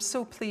 and I'm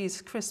so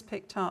pleased Chris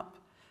picked up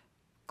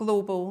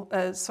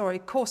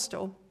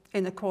coastal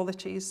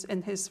inequalities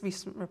in his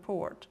recent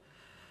report,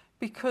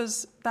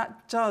 because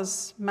that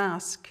does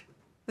mask,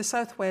 the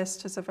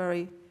southwest is a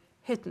very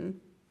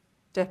hidden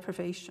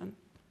deprivation.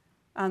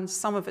 And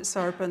some of it's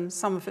urban,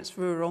 some of it's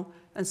rural,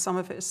 and some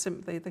of it is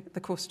simply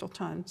the coastal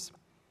towns.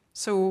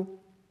 So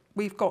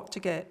we've got to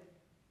get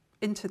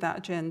into that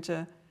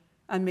agenda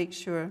and make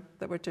sure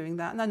that we're doing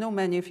that. And I know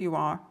many of you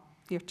are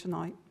here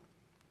tonight.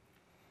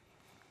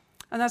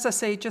 And as I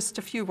say, just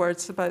a few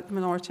words about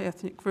minority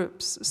ethnic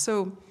groups.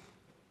 So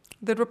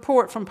the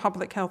report from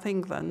Public Health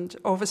England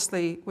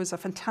obviously was a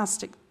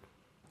fantastic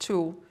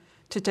tool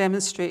to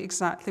demonstrate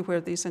exactly where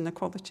these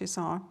inequalities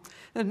are.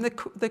 And the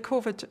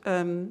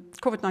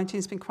COVID-19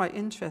 has been quite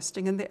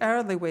interesting. In the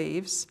early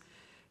waves,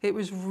 it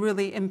was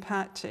really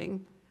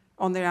impacting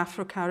on the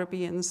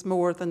Afro-Caribbeans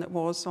more than it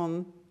was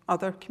on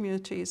other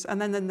communities.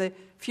 And then in the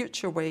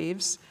future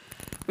waves,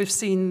 we've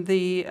seen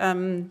the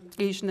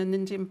Asian and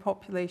Indian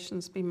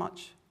populations be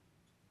much,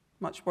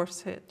 much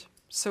worse hit.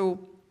 So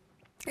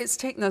it's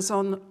taken us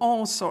on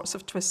all sorts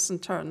of twists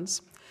and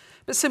turns.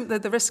 But simply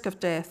the risk of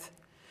death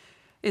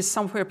is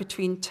somewhere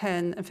between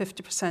 10 and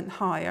 50%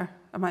 higher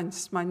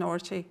amongst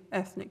minority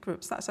ethnic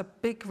groups. That's a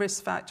big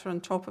risk factor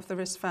on top of the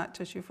risk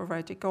factors you've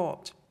already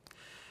got.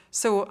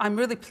 So I'm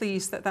really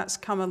pleased that that's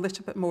come a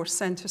little bit more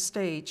centre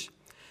stage.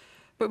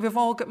 But we've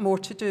all got more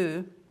to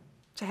do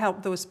to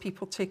help those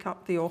people take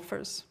up the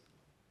offers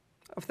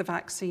of the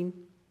vaccine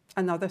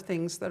and other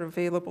things that are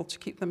available to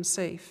keep them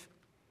safe.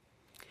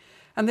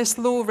 And this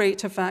low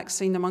rate of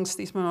vaccine amongst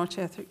these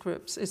minority ethnic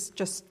groups is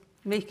just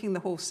making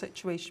the whole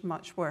situation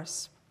much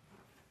worse.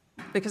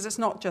 Because it's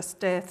not just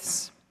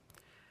deaths,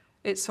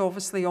 it's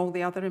obviously all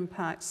the other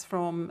impacts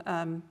from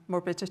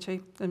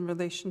morbidity in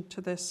relation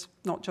to this,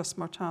 not just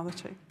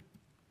mortality.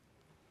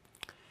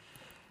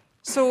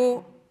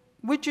 So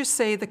would you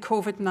say the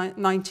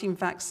COVID-19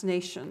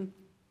 vaccination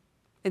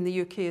in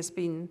the UK has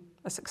been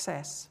a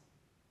success?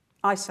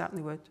 I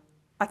certainly would.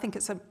 I think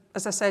it's,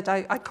 as I said,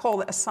 I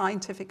call it a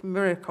scientific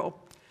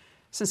miracle,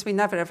 since we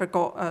never ever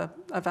got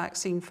a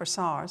vaccine for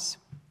SARS.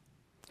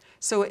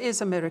 So it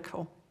is a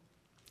miracle.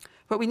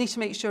 But we need to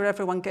make sure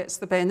everyone gets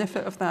the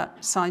benefit of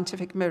that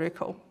scientific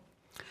miracle.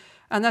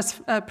 And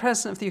as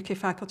President of the UK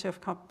Faculty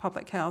of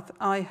Public Health,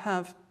 I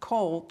have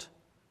called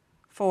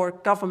for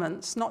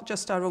governments, not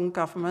just our own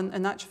government.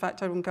 In actual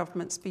fact, our own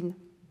government's been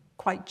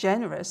quite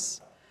generous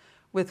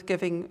with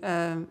giving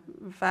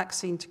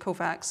vaccine to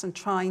COVAX and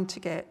trying to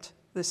get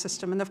the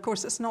system. And of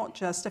course, it's not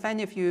just, if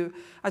any of you,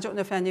 I don't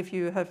know if any of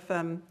you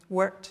have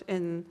worked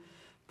in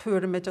poor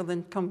and middle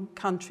income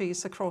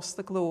countries across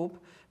the globe,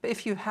 but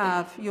if you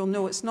have, you'll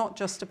know it's not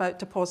just about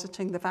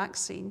depositing the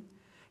vaccine.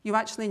 You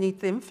actually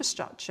need the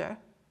infrastructure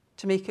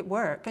to make it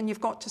work, and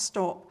you've got to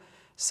stop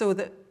so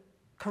that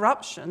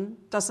corruption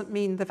doesn't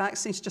mean the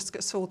vaccines just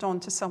get sold on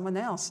to someone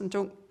else and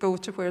don't go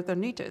to where they're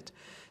needed.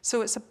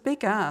 So it's a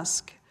big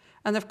ask.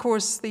 And of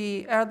course,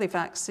 the early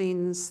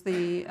vaccines,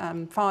 the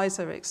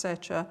Pfizer,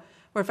 etc.,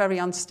 were very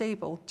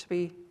unstable to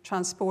be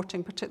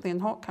transporting, particularly in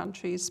hot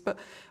countries. But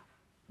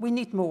we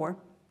need more,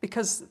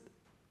 because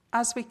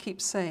as we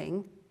keep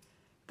saying,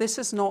 this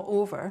is not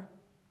over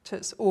till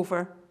it's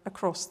over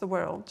across the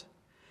world.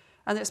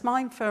 And it's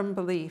my firm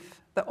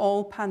belief that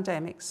all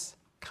pandemics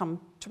come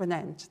to an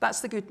end.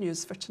 That's the good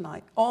news for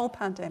tonight. All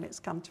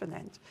pandemics come to an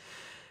end.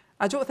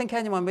 I don't think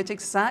anyone would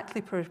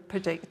exactly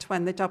predict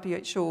when the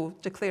WHO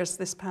declares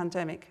this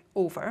pandemic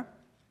over,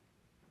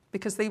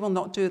 because they will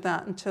not do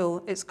that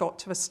until it's got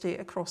to a state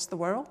across the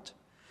world.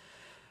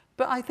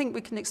 But I think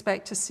we can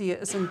expect to see it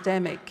as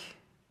endemic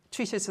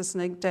treat it as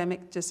an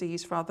endemic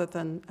disease rather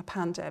than a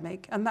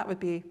pandemic, and that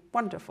would be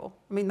wonderful.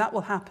 I mean, that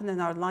will happen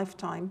in our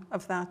lifetime,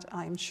 of that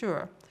I am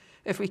sure,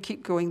 if we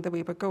keep going the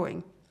way we're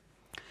going.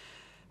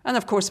 And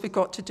of course, we've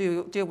got to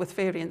deal with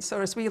variants,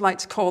 or as we like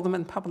to call them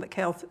in public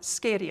health,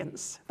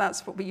 scariants.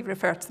 That's what we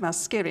refer to them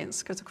as, scariants,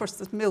 because of course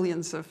there's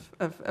millions of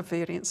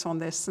variants on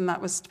this, and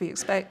that was to be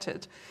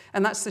expected.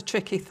 And that's the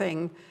tricky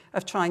thing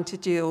of trying to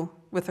deal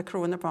with the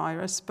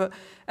coronavirus. But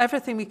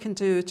everything we can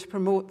do to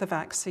promote the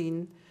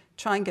vaccine,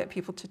 try and get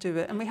people to do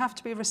it, and we have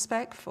to be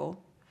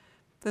respectful.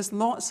 There's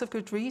lots of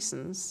good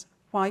reasons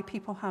why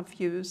people have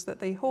views that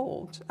they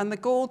hold. And the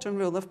golden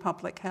rule of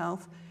public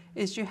health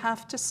is you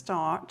have to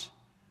start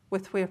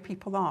with where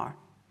people are.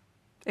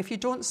 If you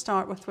don't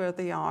start with where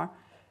they are,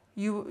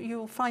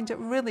 you'll find it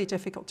really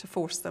difficult to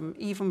force them,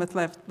 even with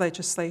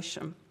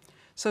legislation.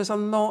 So there's a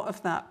lot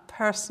of that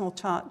personal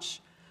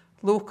touch,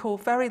 local,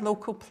 very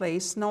local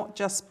place, not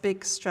just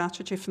big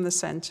strategy from the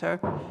centre.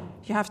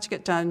 You have to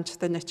get down to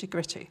the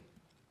nitty-gritty.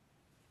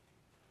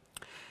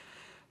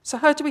 So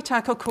how do we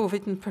tackle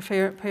COVID and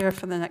prepare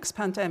for the next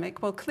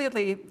pandemic? Well,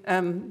 clearly,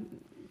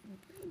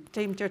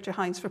 Dame Deirdre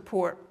Hines'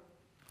 report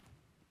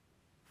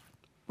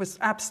was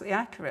absolutely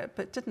accurate,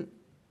 but didn't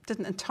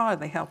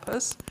entirely help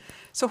us.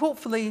 So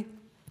hopefully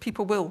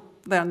people will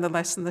learn the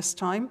lesson this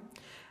time.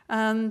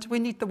 And we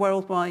need the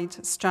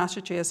worldwide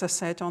strategy, as I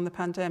said, on the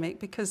pandemic,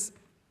 because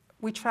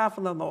we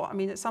travel a lot. I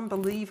mean, it's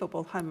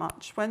unbelievable how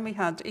much. When we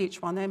had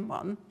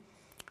H1N1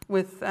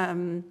 with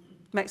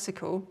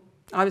Mexico,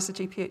 I was a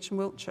GPH in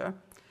Wiltshire,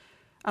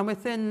 and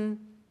within,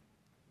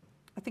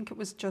 I think it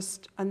was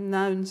just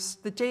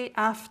announced, the day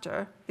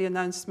after the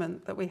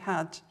announcement that we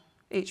had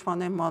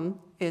H1N1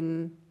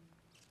 in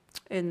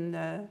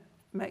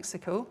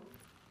Mexico,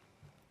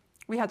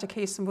 we had a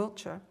case in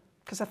Wiltshire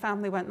because a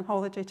family went on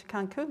holiday to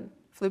Cancun,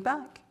 flew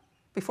back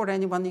before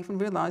anyone even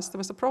realised there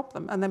was a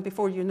problem. And then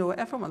before you know it,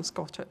 everyone's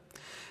got it.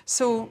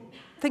 So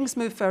things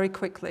move very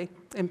quickly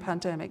in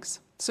pandemics.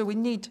 So we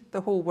need the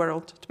whole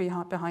world to be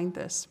behind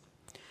this.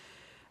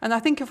 And I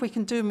think if we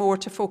can do more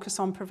to focus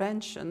on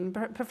prevention,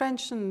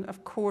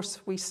 of course,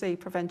 we say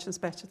prevention is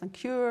better than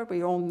cure.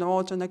 We all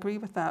nod and agree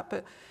with that.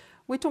 But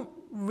we don't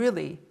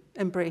really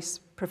embrace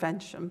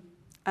prevention,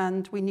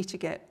 and we need to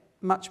get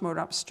much more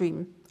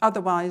upstream.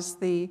 Otherwise,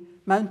 the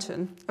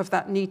mountain of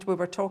that need we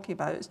were talking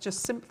about is just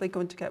simply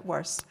going to get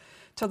worse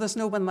till there's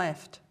no one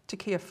left to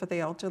care for the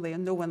elderly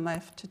and no one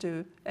left to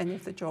do any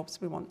of the jobs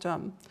we want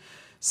done.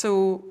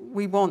 So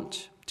we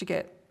want to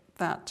get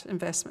that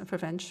investment in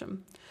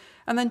prevention.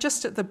 And then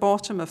just at the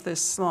bottom of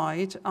this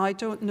slide, I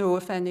don't know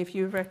if any of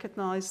you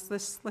recognise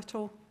this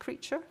little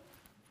creature.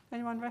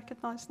 Anyone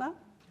recognise that?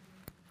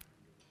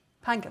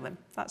 Pangolin,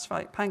 that's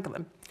right,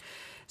 pangolin.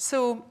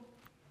 So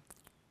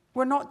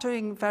we're not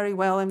doing very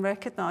well in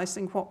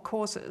recognising what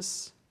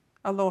causes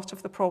a lot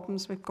of the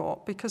problems we've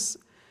got, because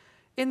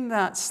in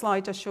that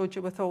slide I showed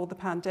you with all the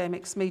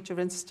pandemics, major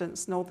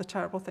incidents and all the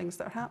terrible things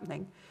that are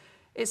happening,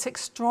 it's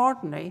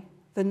extraordinary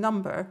the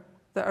number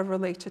that are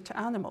related to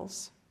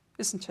animals,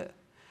 isn't it?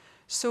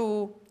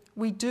 So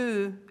we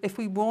do, if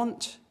we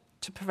want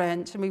to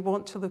prevent and we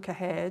want to look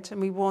ahead and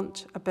we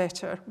want a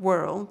better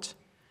world,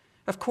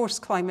 of course,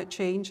 climate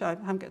change, I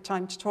haven't got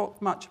time to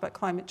talk much about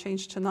climate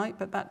change tonight,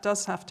 but that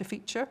does have to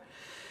feature.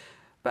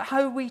 But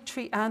how we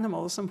treat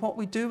animals and what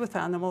we do with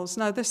animals.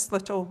 Now, this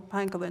little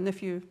pangolin,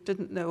 if you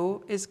didn't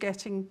know, is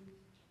getting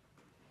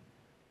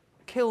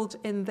killed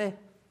in the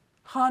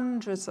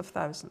hundreds of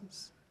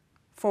thousands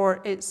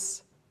for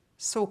its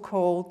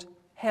so-called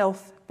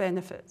health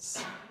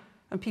benefits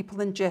and people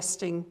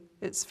ingesting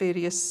its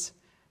various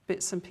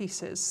bits and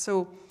pieces.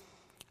 So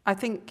I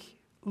think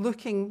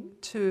looking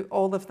to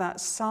all of that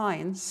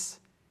science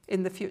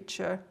in the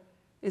future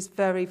is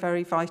very,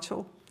 very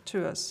vital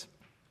to us.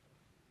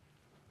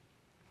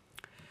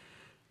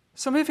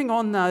 So moving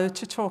on now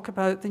to talk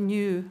about the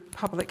new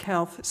public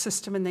health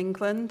system in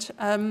England.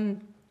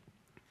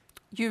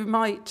 You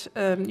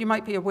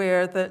might be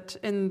aware that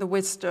in the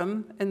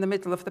wisdom in the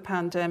middle of the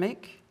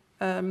pandemic,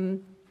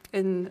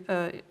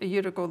 a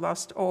year ago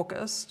last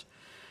August,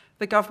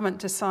 the government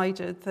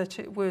decided that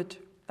it would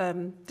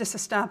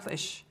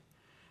disestablish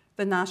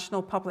the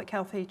National Public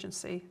Health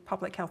Agency,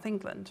 Public Health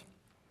England.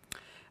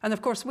 And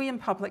of course, we in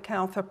public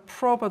health are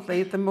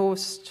probably the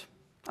most,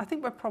 I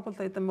think we're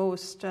probably the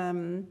most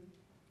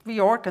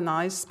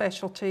reorganised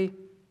specialty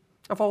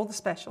of all the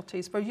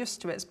specialties. We're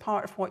used to it. It's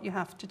part of what you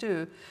have to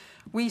do.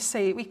 We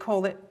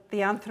call it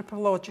the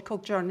anthropological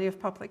journey of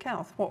public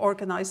health. What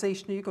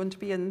organisation are you going to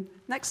be in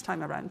next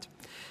time around?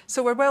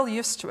 So we're well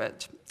used to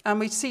it. And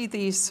we see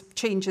these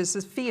changes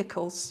as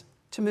vehicles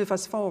to move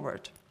us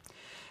forward.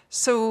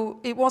 So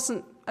it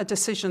wasn't a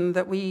decision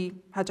that we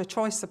had a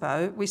choice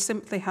about. We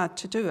simply had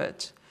to do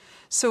it.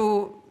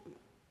 So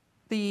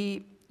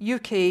the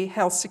UK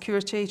Health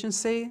Security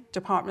Agency,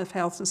 Department of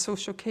Health and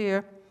Social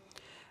Care,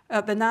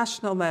 at the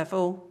national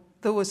level,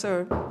 those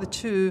are the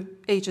two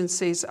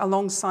agencies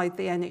alongside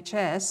the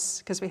NHS,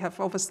 because we have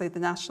obviously the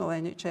national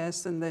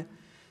NHS and the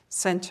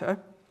centre,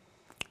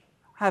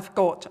 have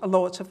got a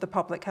lot of the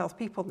public health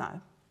people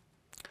now.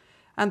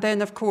 And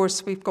then, of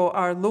course, we've got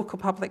our local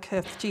public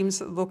health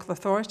teams at the local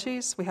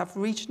authorities. We have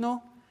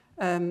regional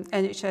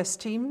NHS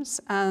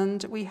teams,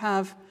 and we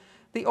have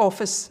the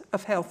Office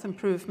of Health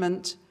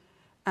Improvement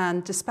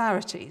and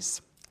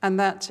Disparities. And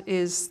that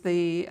is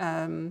the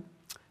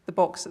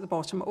box at the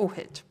bottom,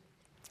 OHID.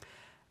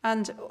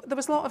 And there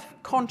was a lot of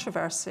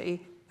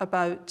controversy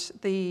about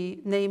the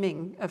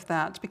naming of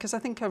that, because I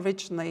think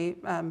originally,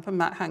 when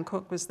Matt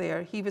Hancock was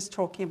there, he was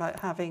talking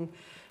about having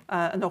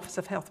an Office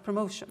of Health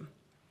Promotion.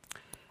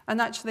 And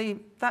actually,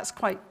 that's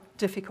quite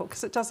difficult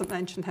because it doesn't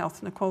mention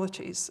health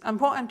inequalities. And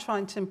what I'm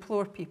trying to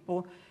implore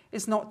people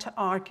is not to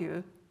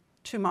argue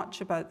too much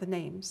about the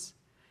names.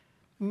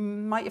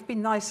 Might have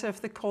been nicer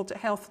if they called it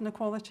health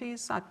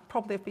inequalities. I'd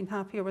probably have been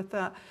happier with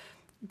that.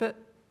 But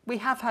we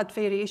have had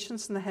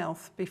variations in the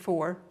health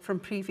before from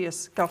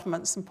previous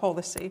governments and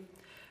policy.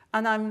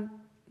 And I'm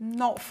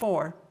not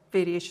for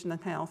variation in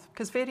health,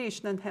 because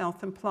variation in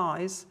health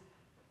implies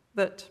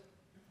that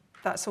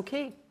that's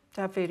okay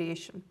to have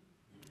variation.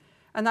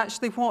 And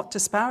actually what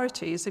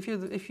disparities, if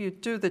you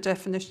do the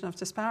definition of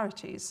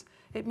disparities,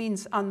 it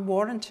means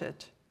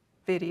unwarranted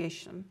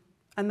variation.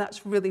 And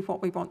that's really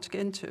what we want to get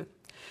into.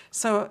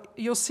 So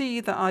you'll see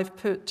that I've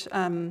put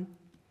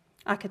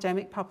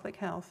academic public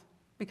health,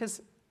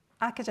 because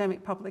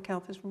academic public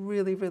health is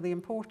really, really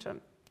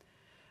important.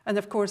 And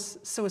of course,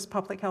 so is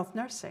public health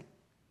nursing.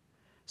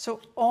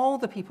 So all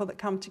the people that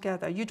come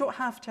together, you don't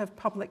have to have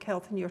public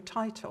health in your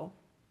title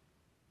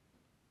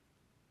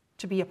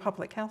to be a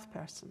public health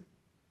person.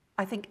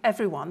 I think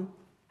everyone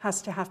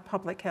has to have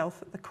public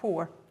health at the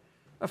core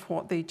of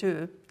what they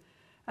do.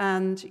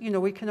 And, you know,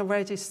 we can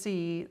already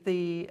see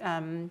the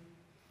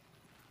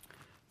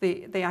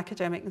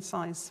academic and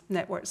science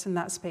networks in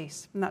that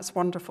space, and that's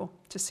wonderful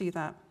to see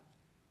that.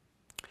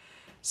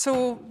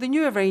 So the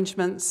new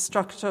arrangements,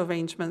 structural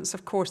arrangements,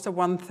 of course, are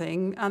one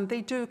thing, and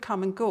they do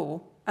come and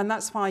go, and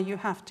that's why you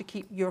have to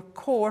keep your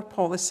core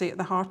policy at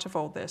the heart of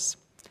all this.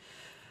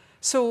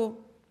 So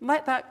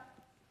let that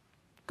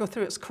go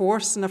through its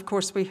course, and of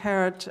course we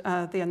heard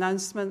the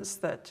announcements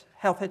that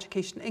Health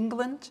Education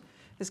England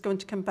is going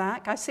to come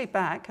back. I say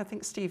back, I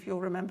think Steve, you'll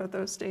remember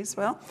those days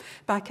well,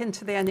 back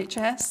into the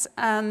NHS,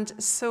 and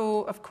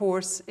so of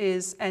course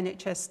is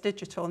NHS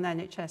Digital and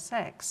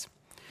NHSX.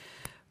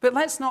 But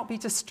let's not be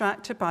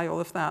distracted by all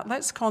of that.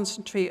 Let's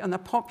concentrate on a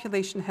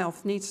population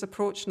health needs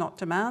approach, not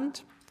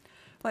demand.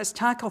 Let's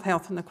tackle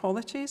health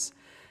inequalities,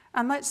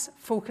 and let's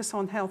focus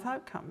on health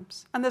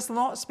outcomes. And there's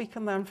lots we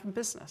can learn from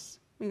business.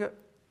 We've got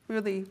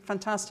really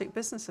fantastic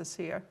businesses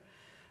here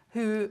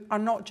who are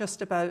not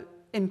just about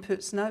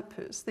inputs and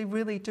outputs. They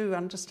really do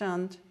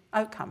understand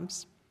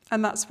outcomes,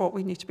 and that's what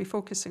we need to be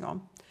focusing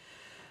on.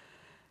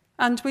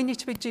 And we need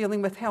to be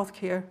dealing with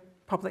healthcare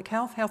public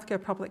health,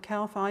 healthcare public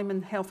health. I'm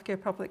in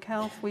healthcare public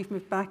health. We've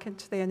moved back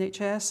into the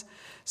NHS,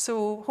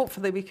 so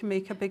hopefully we can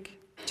make a big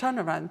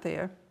turnaround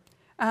there.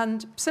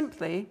 And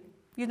simply,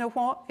 you know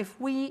what, if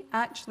we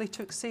actually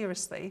took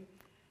seriously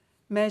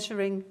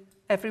measuring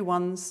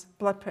everyone's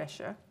blood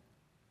pressure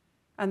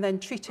and then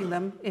treating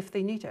them if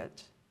they need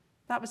it,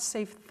 that would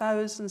save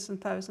thousands and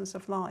thousands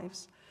of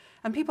lives.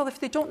 And people, if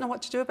they don't know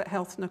what to do about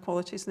health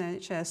inequalities in the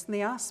NHS, and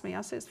they ask me,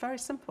 I say, it's very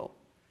simple.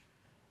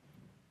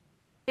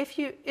 If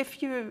you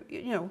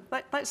know,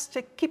 let's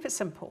keep it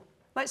simple.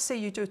 Let's say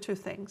you do two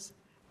things.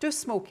 Do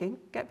smoking,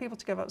 get people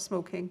to give up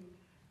smoking,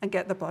 and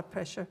get their blood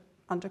pressure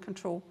under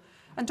control.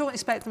 And don't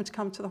expect them to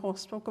come to the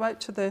hospital. Go out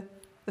to the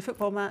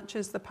football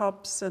matches, the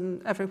pubs,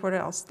 and everywhere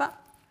else.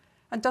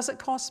 And does it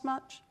cost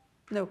much?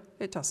 No,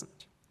 it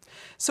doesn't.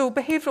 So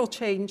behavioural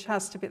change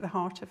has to be at the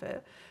heart of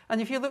it.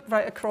 And if you look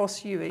right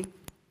across UWE,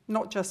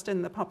 not just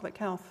in the public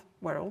health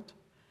world,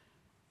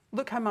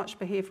 look how much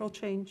behavioural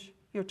change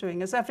you're doing.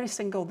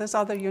 There's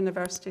other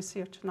universities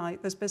here tonight,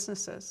 there's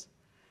businesses.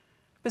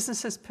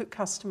 Businesses put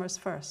customers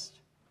first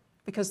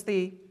because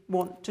they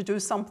want to do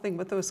something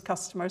with those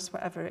customers,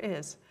 whatever it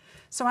is.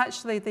 So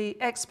actually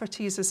the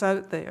expertise is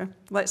out there.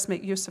 Let's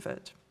make use of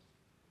it.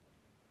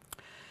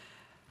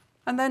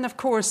 And then, of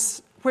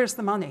course, where's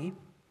the money?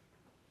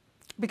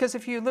 Because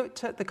if you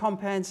looked at the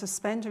comprehensive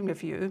spending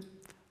review,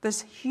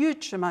 there's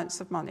huge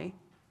amounts of money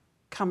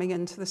coming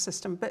into the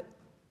system, but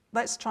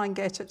let's try and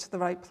get it to the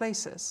right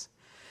places.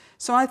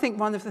 So I think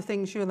one of the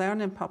things you learn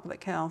in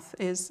public health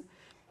is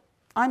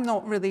I'm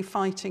not really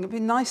fighting. It'd be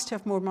nice to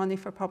have more money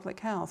for public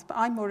health, but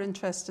I'm more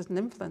interested in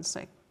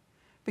influencing,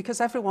 because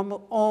everyone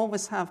will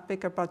always have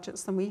bigger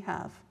budgets than we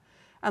have.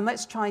 And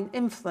let's try and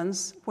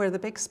influence where the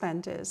big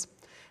spend is.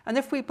 And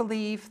if we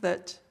believe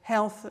that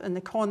health and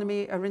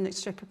economy are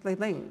inextricably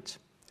linked,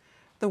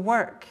 the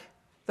work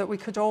that we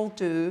could all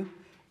do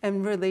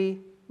in really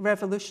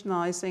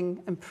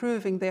revolutionising,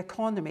 improving the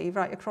economy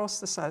right across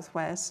the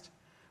Southwest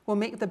will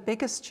make the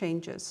biggest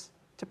changes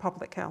to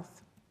public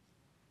health.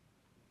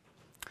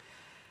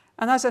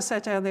 And as I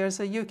said earlier,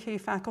 as a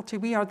UK faculty,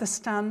 we are the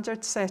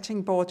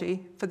standard-setting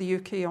body for the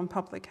UK on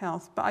public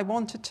health. But I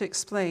wanted to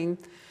explain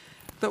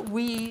that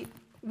we've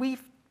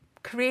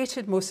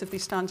created most of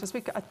these standards.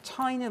 We've got a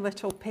tiny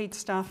little paid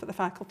staff at the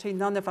faculty.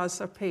 None of us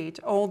are paid.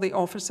 All the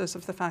officers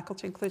of the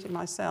faculty, including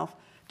myself,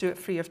 do it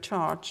free of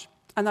charge.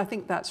 And I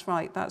think that's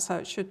right, that's how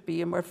it should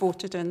be, and we're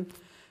voted in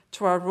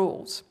to our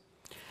roles.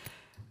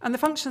 And the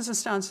functions and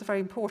standards are very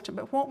important,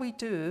 but what we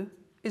do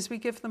is we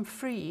give them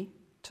free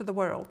to the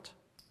world,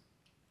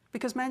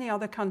 because many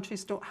other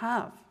countries don't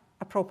have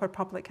a proper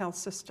public health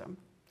system.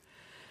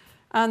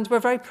 And we're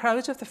very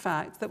proud of the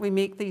fact that we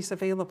make these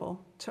available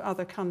to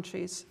other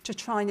countries to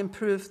try and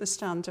improve the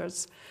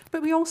standards,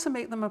 but we also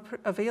make them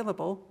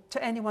available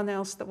to anyone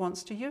else that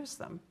wants to use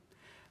them,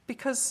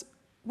 because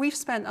we've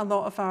spent a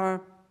lot of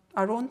our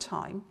own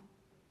time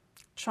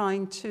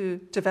trying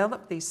to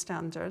develop these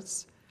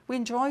standards. We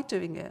enjoy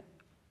doing it,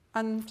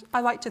 and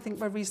I like to think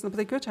we're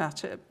reasonably good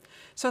at it.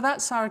 So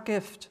that's our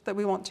gift that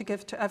we want to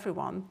give to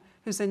everyone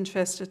who's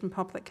interested in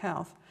public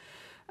health.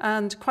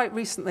 And quite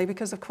recently,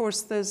 because of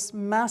course there's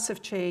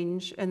massive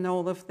change in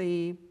all of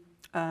the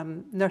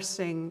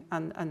nursing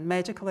and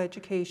medical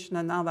education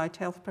and allied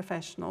health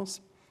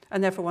professionals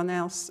and everyone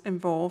else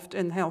involved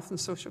in health and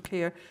social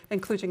care,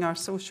 including our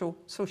social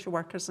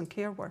workers and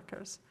care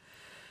workers.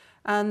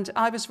 And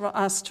I was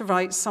asked to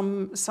write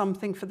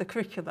something for the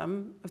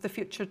curriculum of the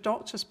Future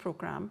Doctors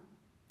Programme,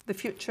 the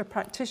Future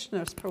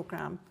Practitioners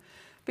Programme,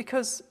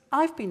 because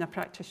I've been a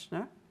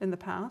practitioner in the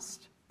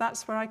past.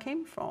 That's where I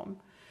came from.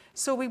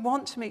 So we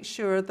want to make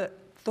sure that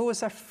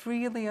those are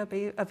freely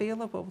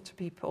available to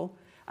people,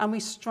 and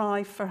we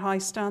strive for high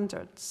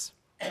standards.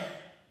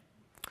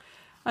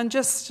 And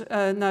just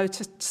now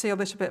to say a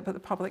little bit about the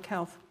public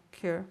health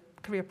care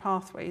career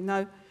pathway.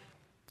 Now,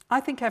 I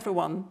think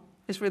everyone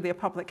is really a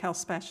public health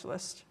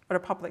specialist or a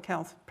public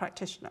health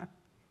practitioner.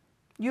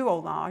 You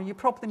all are. You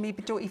probably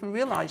maybe don't even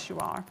realise you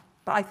are,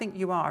 but I think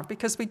you are,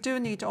 because we do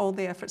need all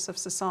the efforts of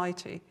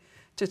society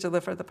to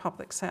deliver the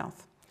public's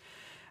health.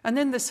 And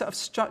in this sort of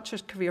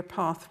structured career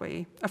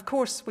pathway, of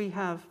course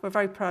we're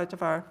very proud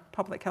of our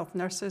public health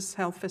nurses,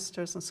 health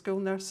visitors and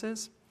school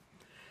nurses.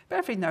 But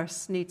every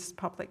nurse needs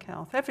public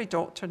health, every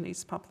doctor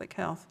needs public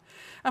health.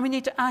 And we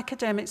need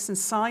academics and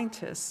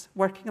scientists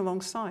working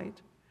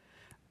alongside.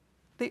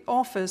 The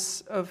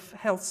Office of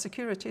Health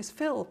Security is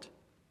filled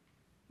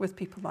with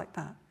people like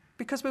that,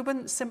 because we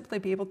wouldn't simply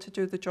be able to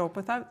do the job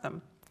without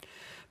them.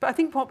 But I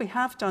think what we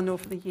have done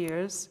over the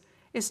years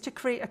is to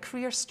create a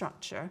career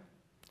structure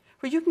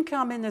where you can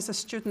come in as a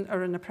student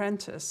or an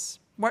apprentice,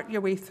 work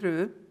your way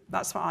through,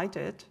 that's what I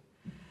did,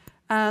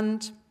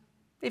 and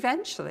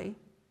eventually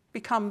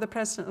become the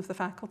president of the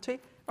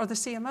faculty or the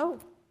CMO.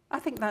 I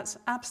think that's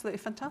absolutely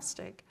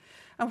fantastic.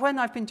 And when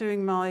I've been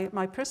doing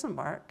my prison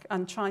work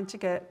and trying to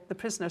get the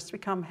prisoners to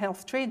become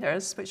health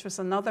trainers, which was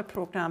another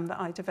program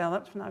that I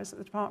developed when I was at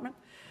the department,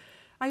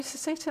 I used to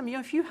say to them,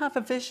 if you have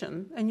a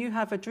vision and you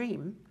have a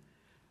dream,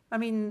 I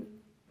mean,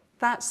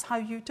 that's how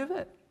you do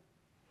it.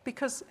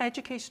 Because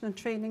education and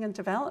training and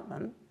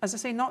development, as I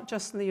say, not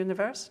just in the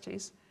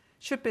universities,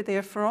 should be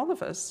there for all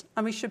of us,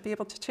 and we should be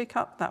able to take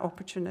up that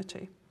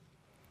opportunity.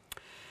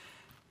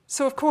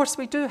 So, of course,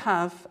 we do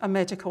have a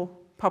medical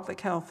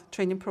public health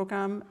training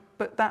programme,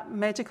 but that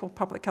medical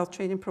public health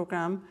training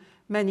programme,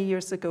 many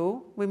years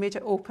ago, we made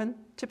it open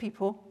to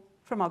people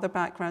from other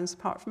backgrounds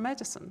apart from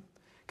medicine.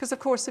 Because, of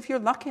course, if you're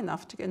lucky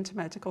enough to get into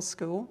medical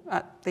school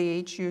at the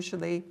age,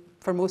 usually,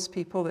 for most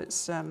people,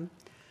 it's,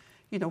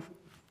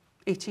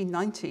 18,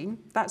 19,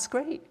 that's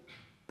great.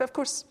 But of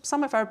course,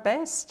 some of our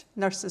best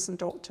nurses and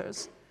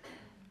doctors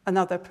and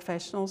other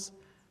professionals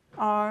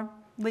are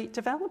late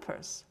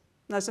developers.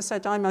 And as I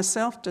said, I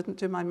myself didn't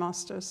do my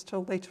master's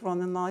till later on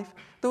in life.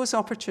 Those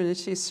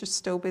opportunities should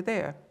still be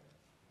there.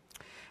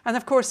 And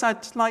of course,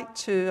 I'd like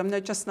to,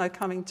 I'm just now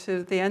coming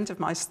to the end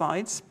of my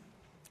slides.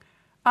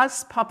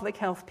 As public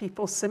health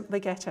people simply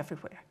get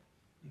everywhere.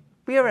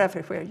 We are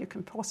everywhere you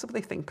can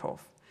possibly think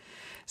of.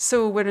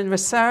 So we're in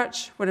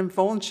research, we're in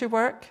voluntary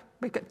work,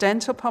 we've got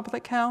dental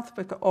public health,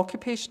 we've got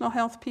occupational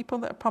health people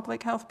that are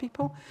public health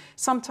people.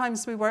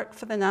 Sometimes we work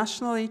for the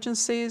national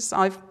agencies.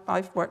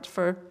 I've worked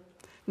for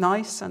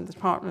NICE and the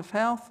Department of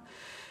Health,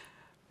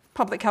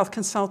 public health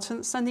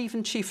consultants, and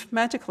even chief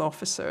medical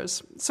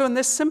officers. So in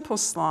this simple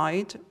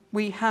slide,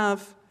 we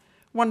have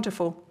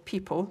wonderful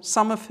people,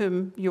 some of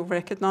whom you'll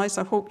recognise.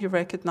 I hope you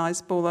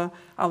recognise Bola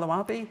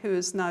Alawabi, who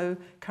is now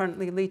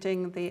currently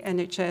leading the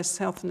NHS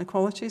Health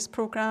Inequalities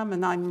Programme,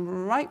 and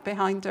I'm right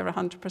behind her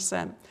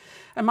 100%.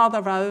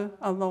 Amada Rao,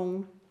 a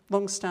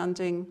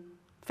long-standing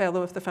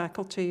fellow of the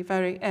faculty,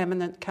 very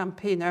eminent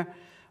campaigner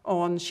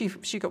on, she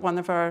got one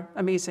of our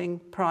amazing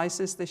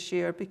prizes this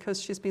year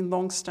because she's been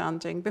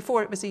long-standing.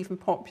 Before it was even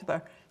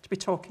popular to be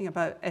talking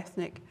about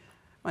ethnic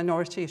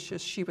minority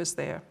issues, she was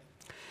there.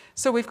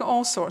 So we've got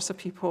all sorts of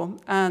people,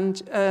 and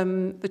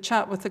the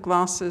chap with the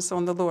glasses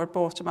on the lower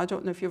bottom, I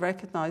don't know if you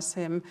recognise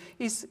him,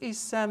 he's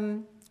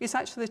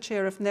actually the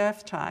chair of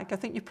NERVTAG. I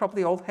think you've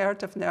probably all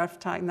heard of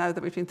NERVTAG now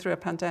that we've been through a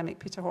pandemic,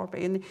 Peter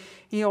Horby, and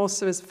he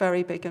also is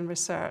very big in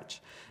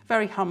research,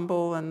 very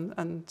humble and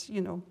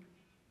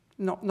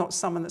not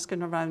someone that's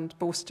going around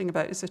boasting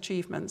about his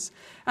achievements.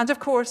 And of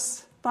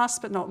course,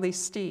 last but not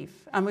least,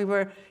 Steve. And we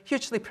were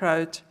hugely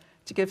proud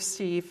to give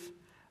Steve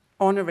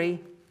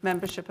honorary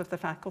membership of the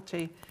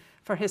faculty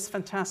for his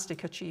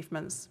fantastic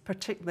achievements,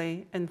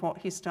 particularly in what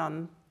he's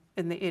done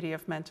in the area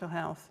of mental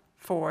health.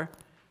 for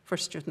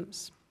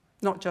students,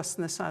 not just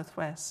in the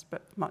Southwest,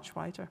 but much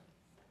wider.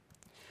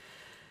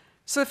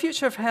 So the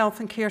future of health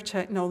and care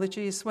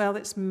technologies, well,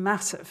 it's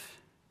massive.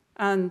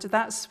 And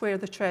that's where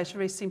the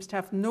Treasury seems to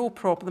have no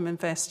problem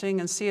investing,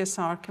 and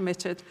CSR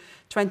committed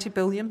 20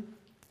 billion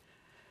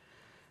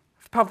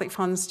of public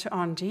funds to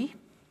R&D.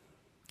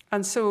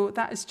 And so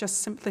that is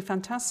just simply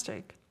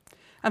fantastic.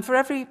 And for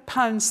every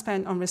pound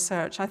spent on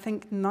research, I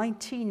think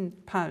 19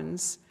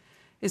 pounds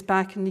is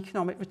back in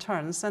economic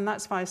returns. And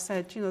that's why I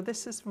said, you know,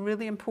 this is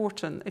really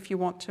important if you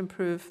want to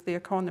improve the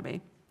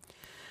economy.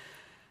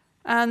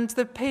 And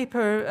the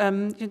paper,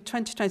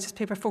 2020's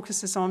paper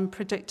focuses on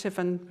predictive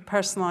and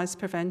personalised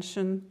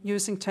prevention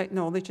using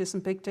technologies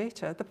and big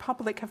data. The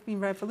public have been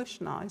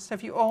revolutionised.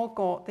 Have you all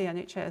got the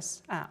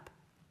NHS app?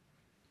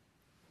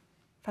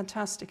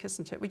 Fantastic,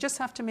 isn't it? We just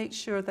have to make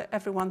sure that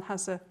everyone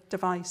has a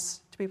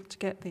device to be able to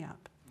get the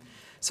app.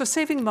 So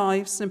saving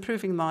lives and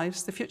improving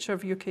lives, the future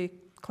of UK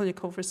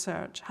clinical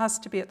research, has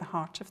to be at the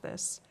heart of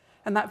this,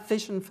 and that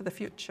vision for the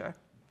future.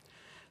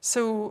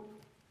 So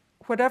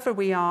wherever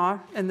we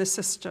are in the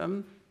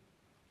system,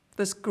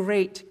 there's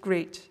great,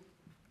 great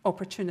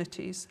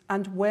opportunities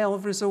and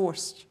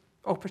well-resourced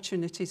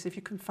opportunities if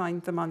you can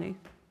find the money.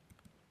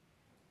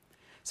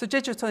 So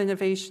digital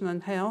innovation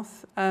and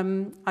health.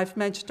 I've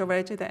mentioned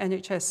already that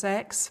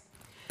NHSX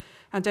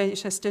and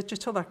NHS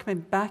Digital are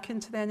coming back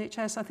into the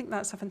NHS. I think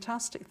that's a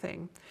fantastic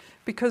thing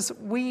because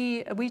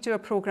we do a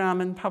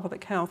programme in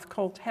public health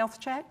called Health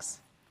Checks.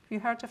 Have you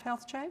heard of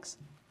Health Checks?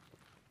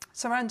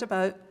 It's around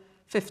about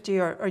 50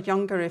 or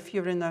younger if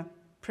you're in a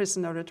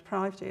prison or a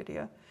deprived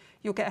area.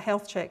 You'll get a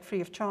health check free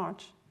of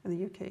charge in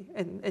the UK,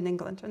 in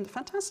England. And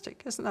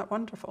fantastic, isn't that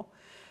wonderful?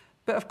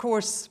 But of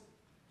course,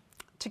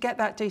 to get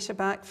that data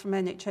back from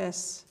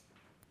NHSX,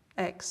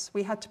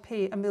 we had to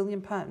pay £1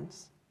 million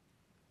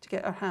to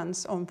get our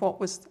hands on what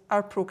was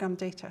our programme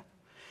data.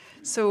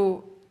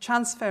 So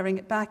transferring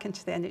it back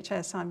into the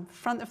NHS, I'm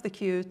front of the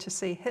queue to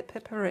say hip,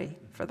 hip, hooray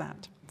for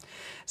that.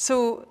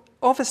 So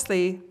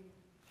obviously,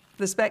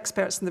 there's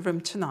experts in the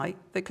room tonight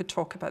that could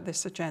talk about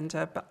this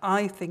agenda, but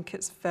I think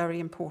it's very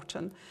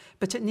important.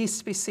 But it needs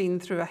to be seen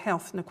through a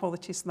health and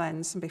equalities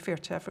lens and be fair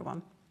to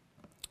everyone.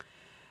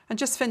 And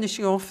just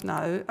finishing off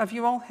now, have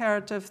you all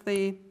heard of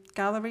the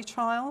Gallery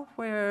trial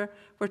where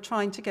we're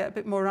trying to get a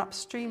bit more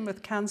upstream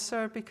with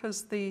cancer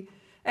because the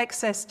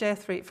excess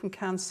death rate from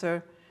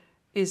cancer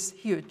is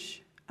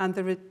huge and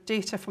the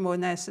data from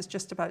ONS is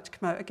just about to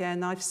come out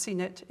again. I've seen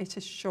it. It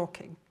is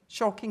shocking.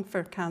 Shocking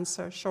for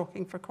cancer,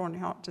 shocking for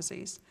coronary heart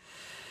disease.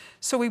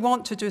 So we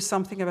want to do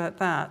something about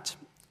that.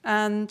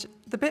 And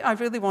the bit I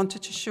really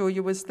wanted to show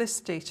you was this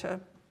data.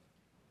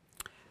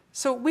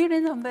 So we're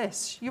in on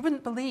this. You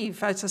wouldn't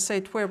believe, as I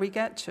said, where we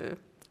get to.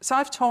 So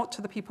I've talked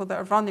to the people that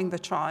are running the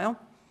trial,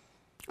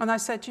 and I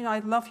said, you know, I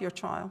love your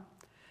trial,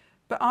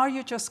 but are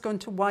you just going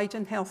to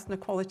widen health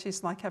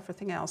inequalities like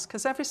everything else?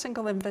 Because every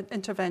single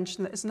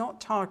intervention that is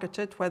not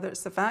targeted, whether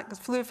it's the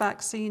flu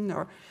vaccine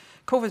or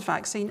COVID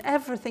vaccine,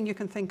 everything you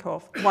can think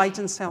of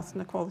widens health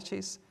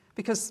inequalities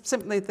because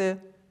simply the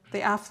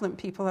affluent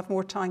people have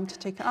more time to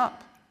take it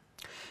up.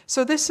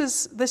 So this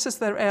is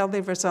their early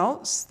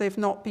results. They've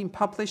not been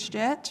published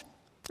yet,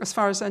 as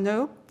far as I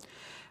know.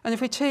 And if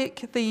we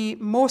take the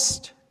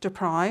most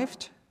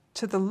deprived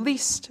to the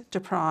least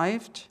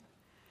deprived,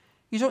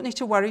 you don't need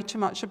to worry too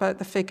much about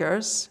the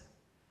figures.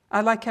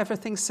 I like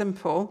everything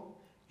simple.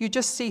 You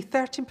just see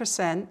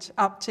 13%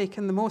 uptake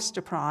in the most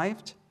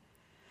deprived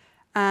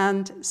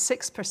and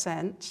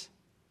 6%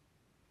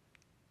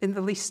 in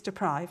the least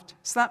deprived.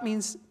 So that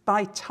means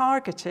by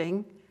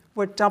targeting,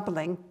 we're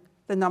doubling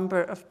the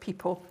number of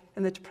people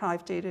in the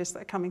deprived areas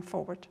that are coming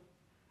forward.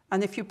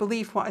 And if you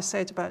believe what I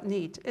said about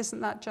need,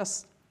 isn't that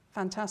just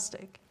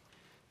fantastic?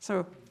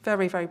 So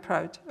very, very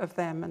proud of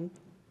them and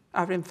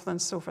our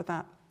influence over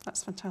that.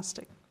 That's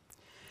fantastic.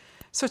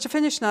 So to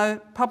finish now,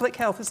 public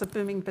health is a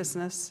booming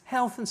business.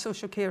 Health and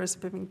social care is a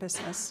booming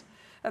business.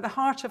 At the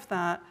heart of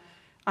that,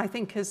 I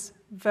think, is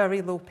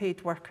very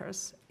low-paid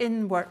workers.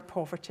 In-work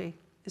poverty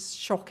is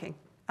shocking,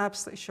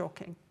 absolutely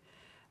shocking.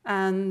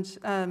 And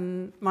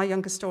my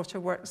youngest daughter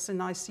works in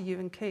ICU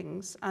in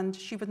King's, and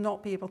she would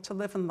not be able to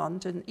live in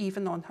London,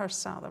 even on her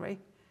salary,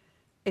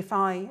 if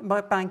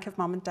my bank of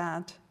mum and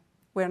dad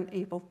weren't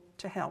able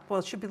to help.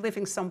 Well, she'd be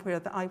living somewhere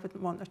that I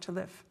wouldn't want her to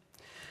live.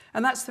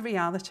 And that's the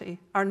reality.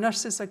 Our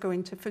nurses are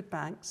going to food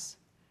banks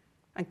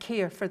and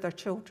care for their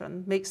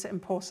children makes it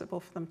impossible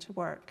for them to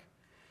work.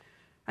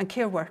 And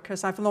care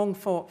workers, I've long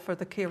fought for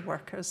the care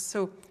workers.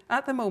 So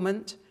at the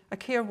moment, a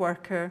care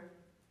worker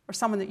or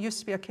someone that used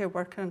to be a care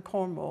worker in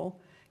Cornwall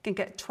can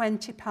get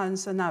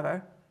 £20 an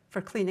hour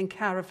for cleaning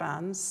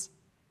caravans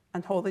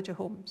and holiday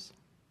homes.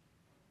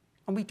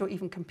 And we don't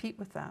even compete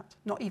with that,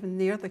 not even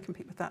nearly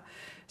compete with that.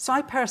 So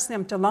I personally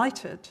am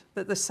delighted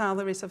that the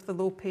salaries of the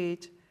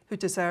low-paid who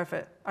deserve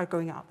it are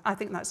going up. I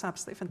think that's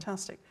absolutely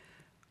fantastic.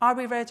 Are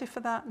we ready for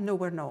that? No,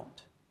 we're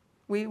not.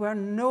 We were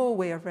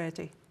nowhere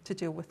ready to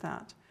deal with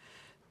that.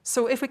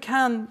 So if we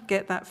can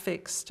get that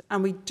fixed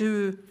and we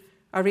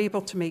are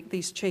able to make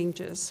these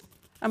changes,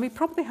 And we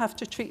probably have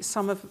to treat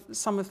some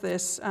of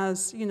this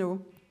as, you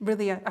know,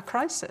 really a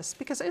crisis,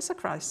 because it is a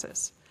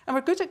crisis. And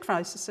we're good at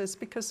crises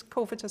because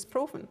COVID has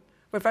proven.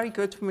 We're very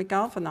good when we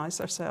galvanise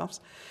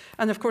ourselves.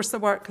 And of course, the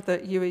work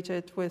that UA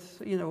did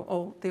with, you know,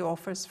 all the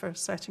offers for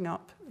setting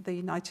up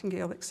the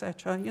Nightingale,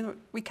 etc., you know,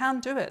 we can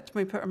do it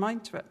when we put our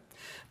mind to it.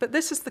 But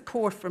this is the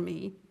core for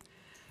me.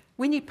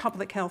 We need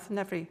public health in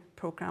every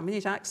programme. We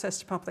need access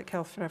to public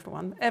health for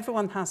everyone.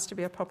 Everyone has to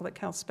be a public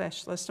health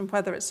specialist, and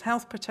whether it's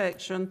health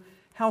protection,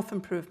 health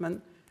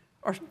improvement,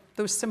 or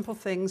those simple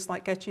things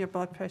like getting your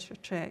blood pressure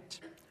checked,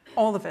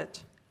 all of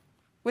it,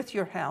 with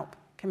your help,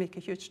 can make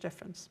a huge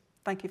difference.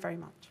 Thank you very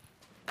much.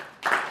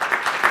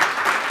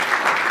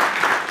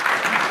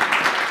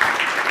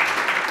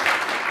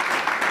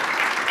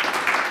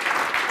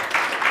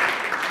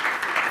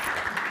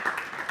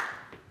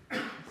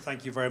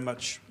 Thank you very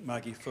much,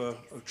 Maggie, for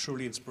a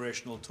truly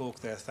inspirational talk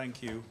there.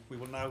 Thank you. We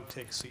will now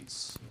take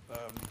seats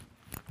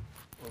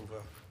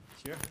over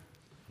here.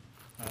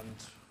 And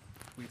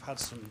we've had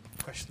some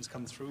questions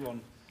come through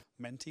on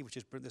Menti, which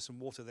is, there's some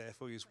water there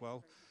for you as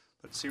well.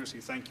 But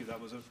seriously, thank you. That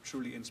was a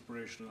truly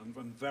inspirational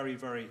and very,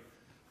 very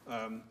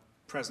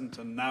present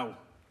and now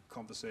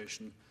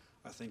conversation,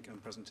 I think,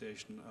 and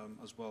presentation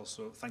as well.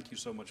 So thank you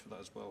so much for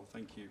that as well.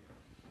 Thank you.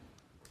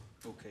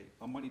 Okay,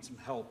 I might need some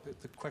help.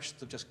 The questions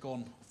have just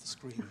gone off the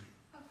screen.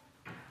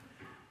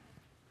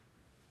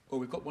 Oh,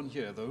 we've got one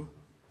here, though.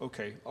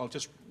 Okay, I'll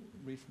just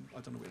read from,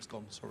 I don't know where it's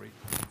gone, sorry.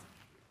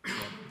 Yeah.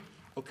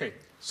 Okay,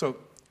 so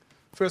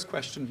first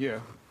question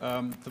here.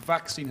 The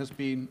vaccine has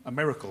been a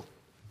miracle,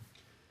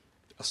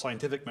 a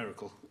scientific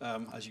miracle,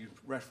 as you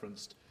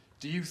referenced.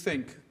 Do you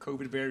think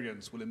COVID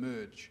variants will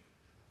emerge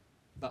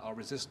that are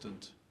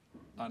resistant?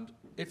 And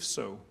if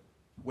so,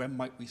 when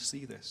might we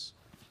see this?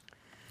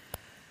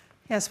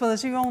 Yes, well,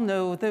 as you all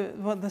know,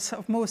 the sort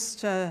of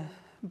most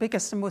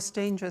biggest and most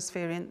dangerous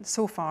variant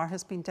so far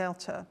has been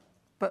Delta,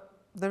 but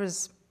there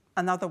is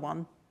another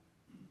one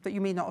that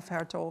you may not have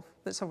heard of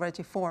that's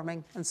already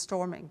forming and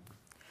storming.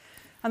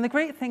 And the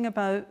great thing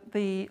about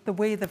the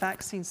way the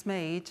vaccine's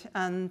made,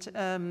 and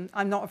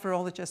I'm not a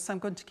virologist, so I'm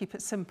going to keep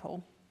it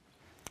simple.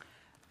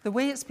 The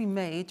way it's been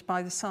made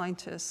by the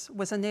scientists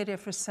was an area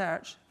of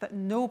research that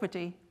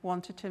nobody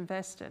wanted to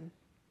invest in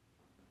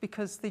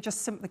because they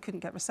just simply couldn't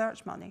get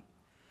research money.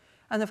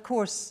 And of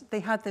course, they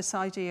had this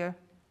idea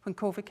when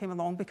COVID came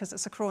along because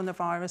it's a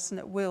coronavirus and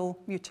it will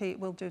mutate,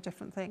 will do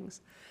different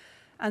things.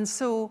 And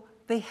so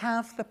they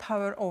have the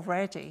power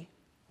already,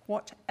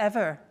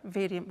 whatever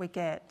variant we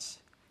get.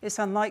 It's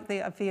unlikely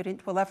a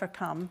variant will ever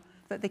come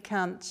that they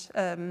can't,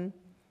 in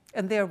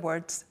their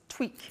words,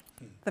 tweak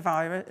the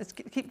virus,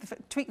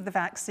 tweak the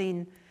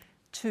vaccine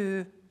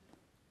to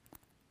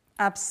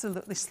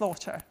absolutely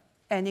slaughter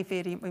any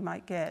variant we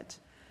might get.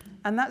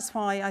 And that's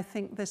why I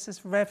think this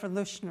is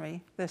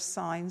revolutionary, this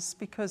science,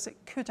 because it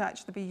could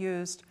actually be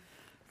used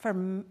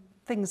for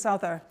things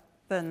other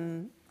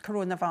than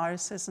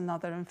coronaviruses and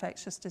other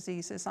infectious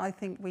diseases. I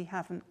think we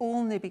haven't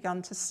only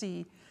begun to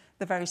see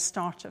the very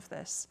start of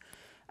this.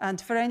 And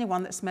for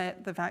anyone that's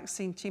met the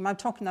vaccine team, I'm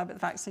talking now about the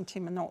vaccine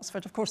team in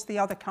Oxford. Of course, the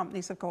other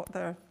companies have got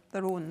their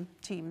own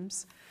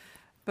teams.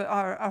 But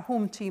our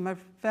home team are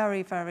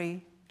very,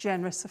 very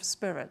generous of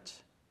spirit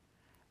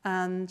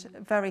and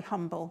very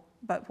humble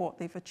about what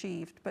they've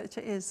achieved, but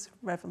it is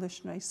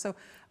revolutionary. So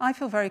I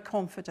feel very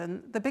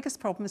confident. The biggest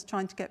problem is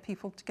trying to get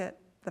people to get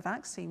the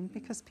vaccine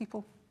because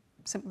people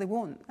simply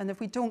won't. And if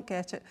we don't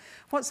get it,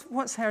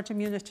 what's herd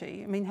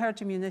immunity? I mean,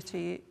 herd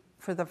immunity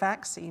for the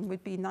vaccine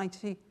would be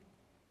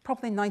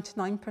probably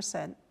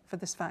 99% for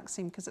this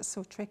vaccine because it's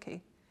so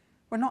tricky.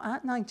 We're not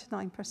at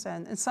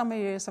 99%. In some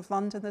areas of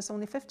London, there's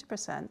only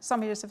 50%.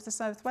 Some areas of the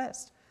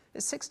southwest,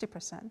 it's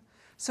 60%.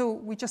 So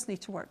we just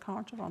need to work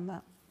harder on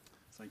that.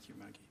 Thank you,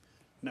 Maggie.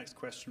 Next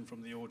question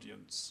from the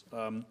audience.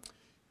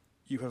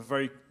 You have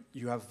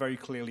very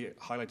clearly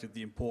highlighted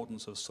the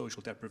importance of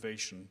social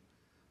deprivation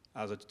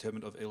as a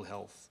determinant of ill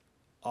health.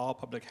 Are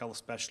public health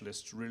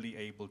specialists really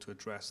able to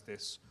address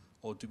this,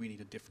 or do we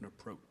need a different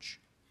approach?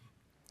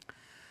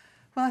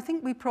 Well, I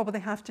think we probably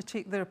have to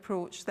take the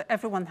approach that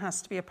everyone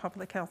has to be a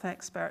public health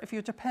expert. If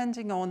you're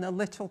depending on a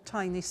little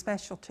tiny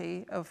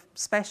specialty of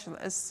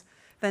specialists,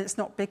 then it's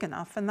not big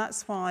enough. And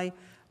that's why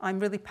I'm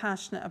really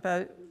passionate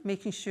about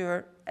making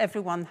sure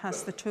everyone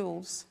has the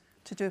tools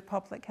to do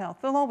public health.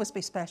 There'll always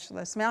be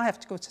specialists. I mean, I have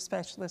to go to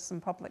specialists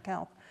in public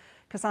health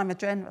because I'm a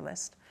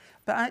generalist.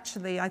 But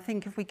actually, I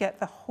think if we get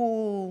the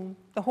whole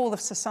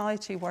of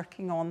society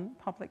working on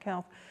public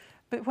health,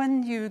 but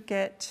when you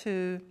get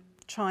to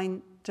try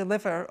and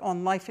deliver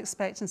on life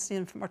expectancy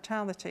and infant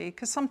mortality,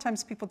 because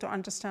sometimes people don't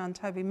understand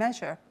how we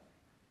measure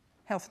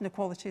health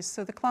inequalities.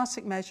 So the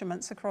classic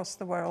measurements across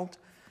the world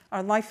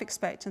are life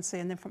expectancy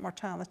and infant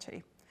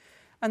mortality.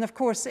 And of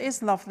course, it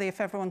is lovely if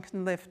everyone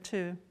can live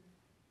to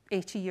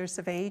 80 years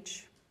of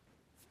age.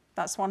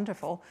 That's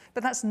wonderful.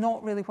 But that's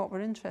not really what we're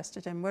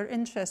interested in. We're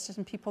interested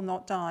in people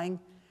not dying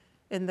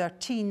in their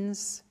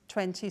teens,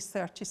 20s,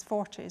 30s,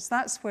 40s.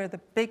 That's where the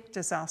big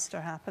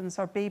disaster happens,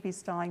 or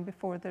babies dying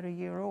before they're a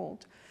year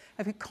old.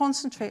 If we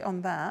concentrate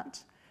on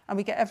that and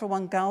we get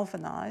everyone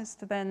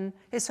galvanised, then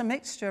it's a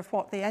mixture of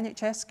what the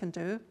NHS can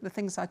do, the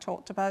things I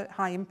talked about,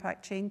 high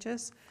impact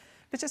changes,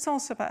 but it's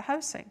also about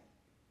housing.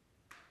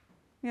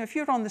 You know, if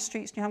you're on the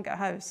streets and you haven't got a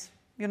house,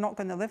 you're not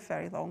going to live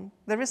very long.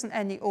 There isn't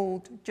any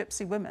old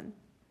gypsy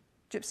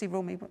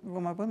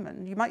Roma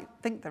women. You might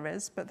think there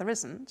is, but there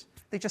isn't.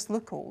 They just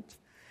look old.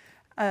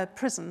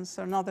 Prisons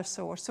are another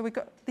source. So we've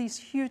got these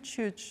huge,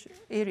 huge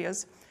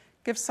areas.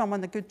 Give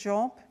someone a good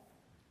job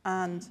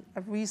and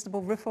a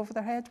reasonable roof over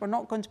their head. We're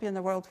not going to be in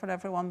a world where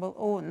everyone will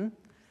own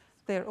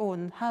their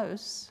own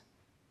house,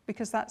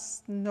 because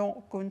that's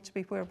not going to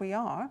be where we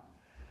are.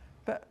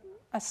 But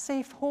a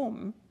safe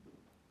home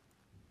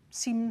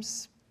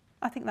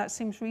I think that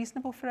seems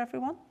reasonable for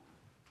everyone.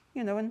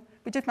 You know, and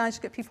we did manage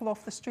to get people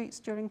off the streets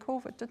during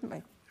COVID, didn't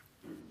we?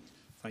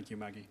 Thank you,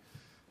 Maggie.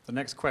 The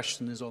next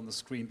question is on the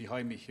screen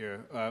behind me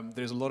here.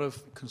 There's a lot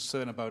of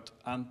concern about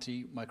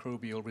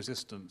antimicrobial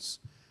resistance.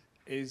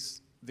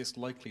 Is this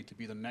likely to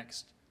be the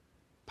next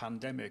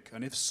pandemic?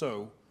 And if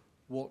so,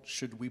 what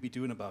should we be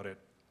doing about it?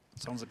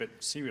 Sounds a bit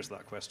serious,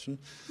 that question.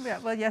 Yeah,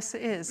 well, yes,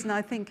 it is. And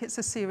I think it's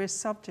a serious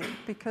subject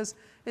because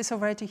it's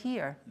already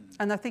here.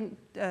 And I think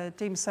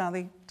Dame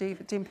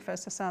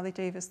Professor Sally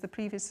Davis, the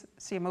previous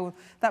CMO,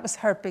 that was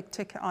her big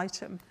ticket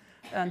item,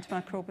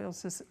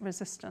 antimicrobial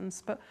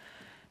resistance. But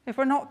if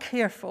we're not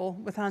careful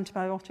with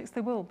antibiotics,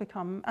 they will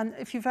become. And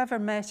if you've ever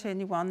met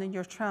anyone in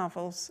your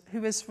travels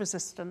who is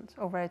resistant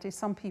already,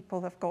 some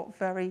people have got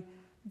very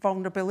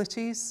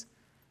vulnerabilities,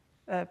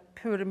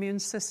 poor immune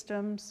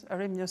systems, are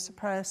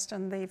immunosuppressed,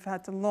 and they've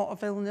had a lot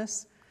of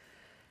illness.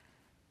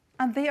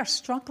 And they are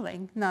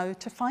struggling now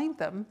to find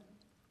them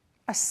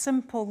a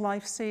simple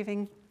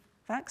life-saving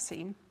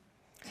vaccine.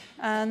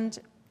 And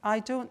I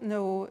don't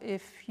know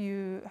if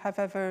you have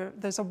ever,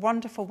 there's a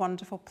wonderful,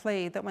 wonderful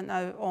play that went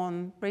out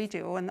on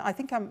radio, and I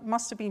think I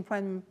must have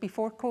been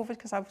before COVID,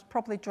 because I was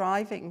probably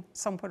driving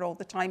somewhere all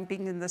the time.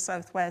 Being in the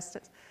southwest,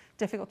 it's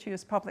difficult to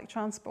use public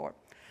transport.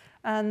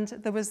 And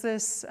there was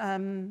this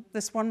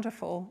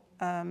wonderful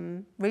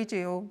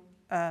radio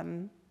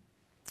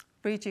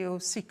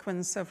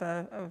sequence of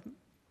a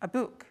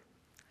book,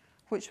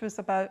 which was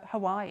about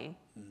Hawaii.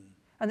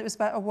 And it was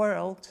about a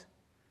world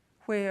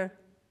where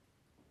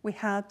we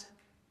had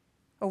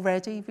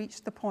already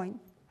reached the point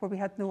where we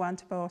had no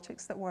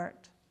antibiotics that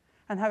worked,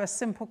 and how a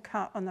simple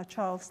cut on a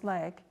child's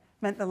leg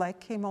meant the leg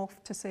came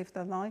off to save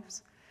their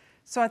lives.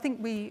 So I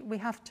think we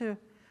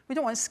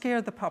don't want to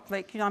scare the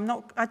public. You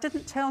know, I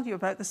didn't tell you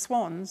about the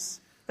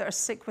swans that are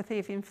sick with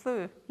avian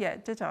flu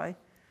yet, did I?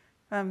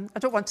 I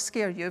don't want to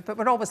scare you, but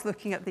we're always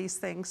looking at these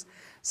things.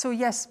 So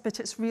yes, but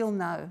it's real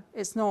now.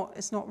 It's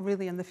not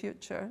really in the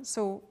future.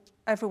 So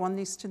everyone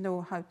needs to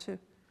know how to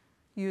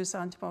use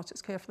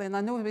antibiotics carefully. And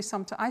I know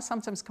I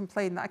sometimes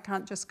complain that I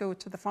can't just go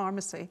to the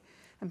pharmacy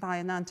and buy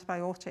an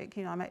antibiotic.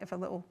 You know, I might have a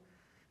little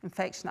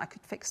infection I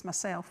could fix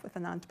myself with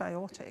an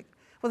antibiotic.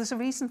 Well, there's a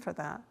reason for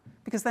that,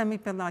 because then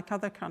we've been like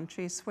other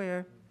countries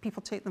where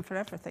people take them for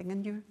everything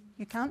and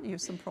you can't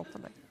use them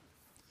properly.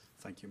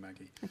 Thank you,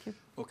 Maggie. Thank you.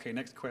 Okay,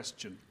 next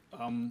question.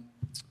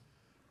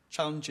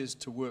 Challenges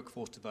to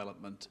workforce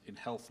development in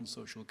health and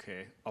social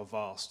care are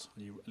vast.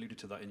 You alluded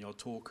to that in your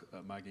talk,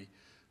 Maggie.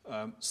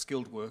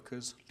 Skilled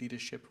workers,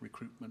 leadership,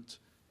 recruitment,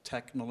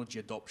 technology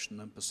adoption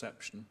and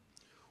perception.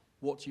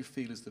 What do you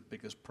feel is the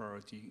biggest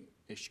priority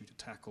issue to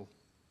tackle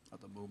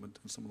at the moment?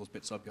 And some of those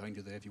bits are behind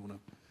you there if you want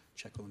to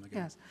check on them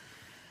again. Yes.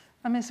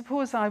 I mean,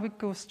 suppose I would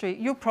go straight.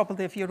 You'll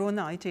probably have your own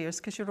ideas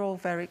because you're all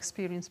very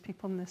experienced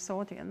people in this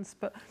audience,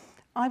 but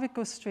I would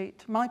go straight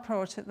to my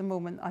priority at the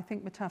moment. I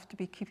think would have to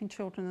be keeping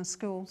children in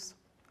schools.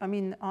 I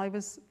mean, I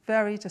was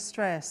very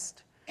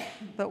distressed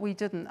that we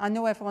didn't. I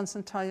know everyone's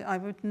entitled. I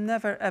would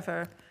never,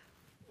 ever,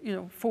 you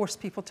know, force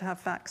people to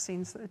have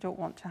vaccines that they don't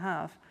want to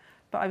have.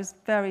 But I was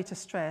very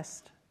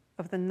distressed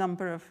of the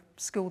number of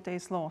school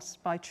days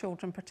lost by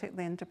children,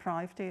 particularly in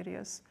deprived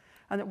areas.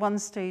 And at one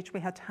stage,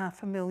 we had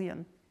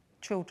 500,000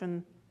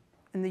 children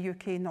in the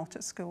UK not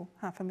at school,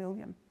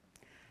 500,000. And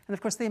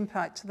of course, the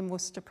impact to the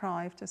most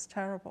deprived is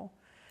terrible.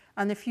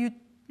 And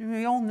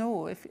we all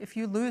know, if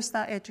you lose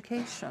that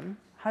education,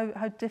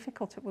 how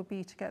difficult it will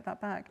be to get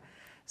that back.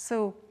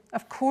 So,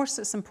 of course,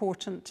 it's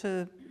important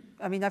to,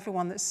 I mean,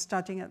 everyone that's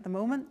studying at the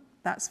moment,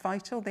 that's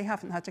vital. They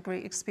haven't had a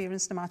great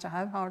experience no matter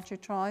how hard you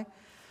try.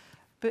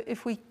 But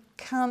if we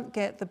can't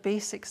get the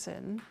basics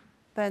in,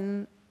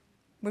 then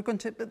we're going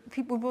to,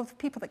 people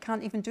that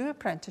can't even do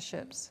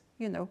apprenticeships,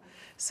 you know.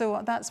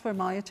 So that's where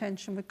my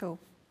attention would go.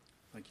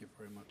 Thank you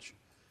very much.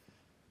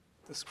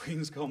 The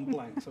screen's gone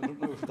blank, so I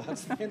don't know if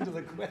that's the end of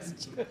the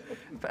question.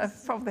 But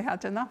I've probably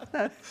had enough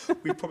now.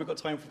 We've probably got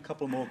time for a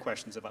couple more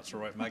questions, if that's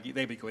all right, Maggie.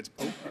 There we go.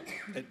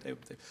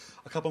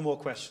 A couple more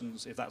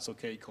questions, if that's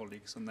okay,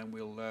 colleagues, and then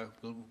we'll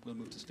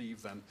move to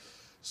Steve then.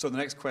 So the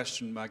next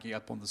question, Maggie,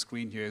 up on the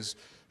screen here is,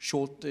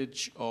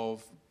 shortage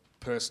of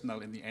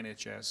personnel in the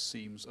NHS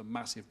seems a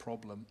massive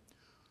problem.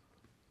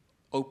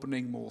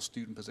 Opening more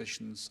student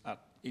positions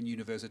in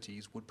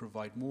universities would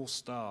provide more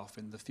staff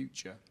in the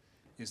future.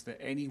 Is there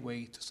any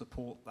way to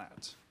support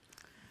that?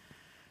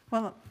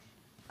 Well,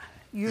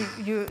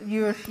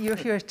 you're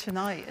here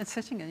tonight and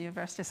sitting in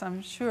university, so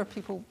I'm sure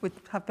people would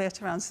have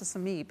better answers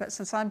than me. But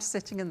since I'm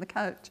sitting in the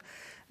couch,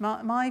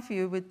 my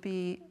view would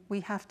be we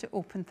have to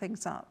open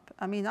things up.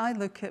 I mean, I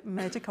look at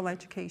medical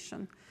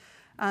education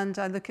and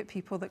I look at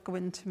people that go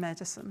into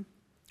medicine.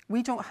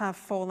 We don't have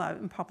fallout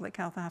in public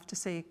health, I have to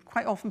say.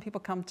 Quite often people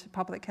come to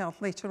public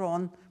health later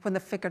on when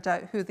they've figured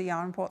out who they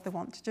are and what they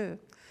want to do.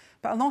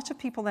 But a lot of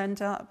people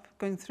end up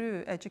going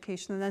through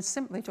education and then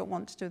simply don't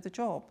want to do the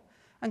job.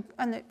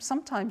 And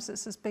sometimes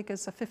it's as big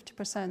as a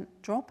 50%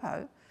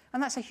 dropout.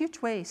 And that's a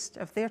huge waste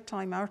of their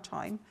time, our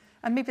time.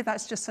 And maybe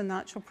that's just a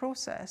natural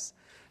process.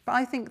 But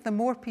I think the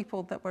more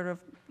people that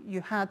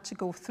you had to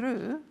go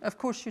through, of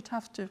course you'd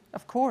have to,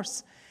 of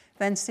course,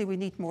 then say we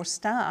need more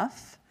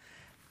staff.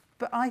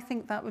 But I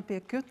think that would be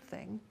a good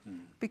thing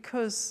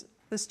because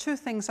there's two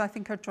things I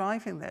think are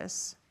driving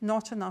this.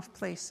 Not enough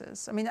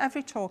places. I mean,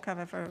 every talk I've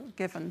ever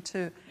given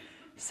to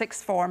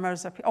sixth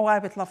formers, oh, I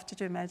would love to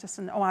do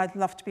medicine, oh, I'd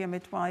love to be a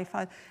midwife.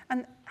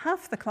 And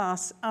half the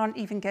class aren't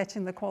even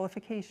getting the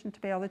qualification to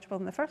be eligible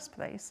in the first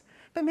place.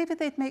 But maybe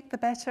they'd make the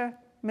better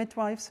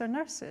midwives or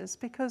nurses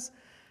because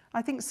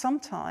I think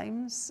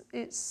sometimes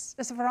it's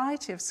a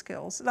variety of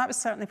skills. That was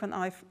certainly when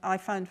I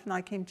found when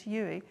I came to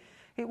UWE.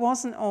 It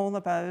wasn't all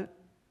about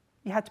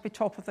you had to be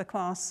top of the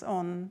class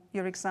on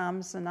your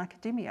exams in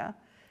academia.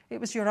 It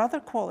was your other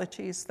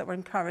qualities that were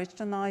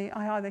encouraged, and I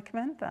highly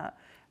commend that.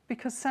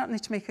 Because certainly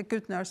to make a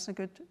good nurse, a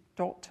good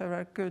doctor,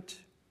 a good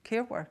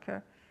care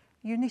worker,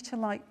 you need to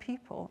like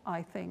people,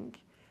 I think,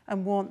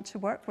 and want to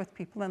work with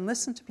people and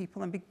listen to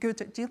people and be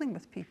good at dealing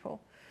with people.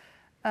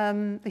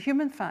 The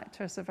human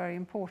factors are very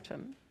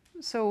important.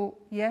 So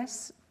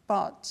yes,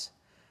 but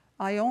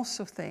I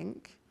also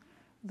think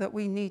that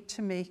we need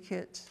to make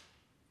it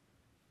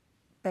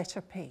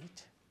better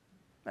paid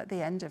at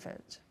the end of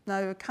it.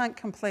 Now, I can't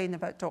complain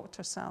about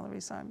doctor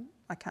salaries.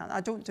 I can't. I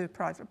don't do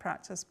private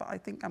practice, but I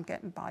think I'm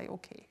getting by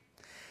okay.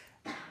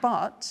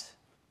 But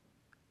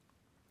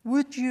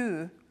would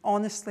you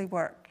honestly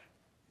work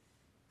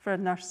for a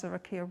nurse or a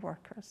care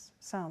worker's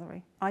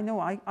salary? I know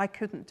I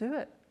couldn't do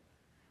it.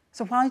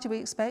 So why do we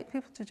expect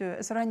people to do it?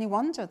 Is there any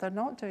wonder they're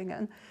not doing it?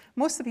 And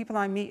most of the people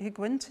I meet who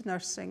go into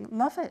nursing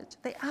love it.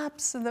 They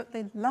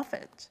absolutely love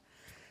it.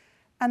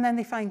 And then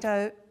they find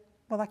out,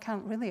 well, I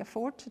can't really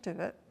afford to do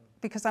it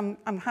because I'm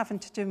having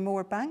to do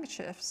more bank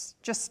shifts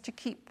just to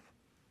keep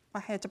my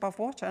head above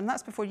water. And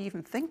that's before you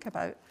even think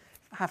about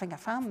having a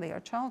family or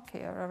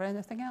childcare or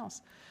anything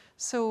else.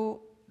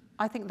 So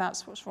I think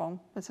that's what's wrong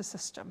with the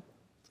system.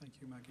 Thank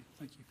you, Maggie.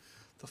 Thank you.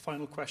 The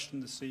final question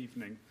this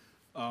evening.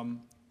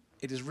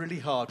 It is really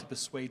hard to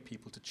persuade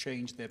people to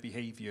change their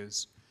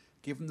behaviours.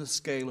 Given the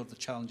scale of the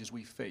challenges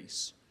we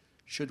face,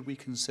 should we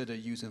consider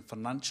using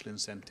financial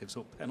incentives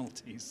or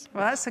penalties?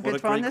 Well, that's a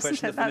good one,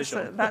 isn't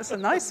it? That's a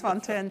nice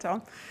one to end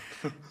on.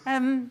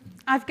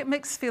 I've got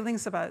mixed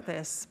feelings about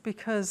this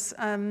because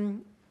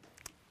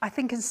I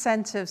think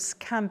incentives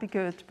can be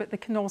good, but they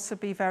can also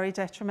be very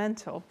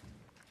detrimental.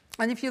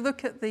 And if you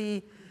look at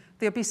the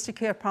obesity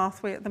care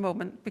pathway at the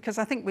moment, because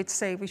I think we'd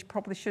say we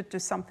probably should do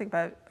something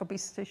about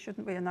obesity,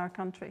 shouldn't we, in our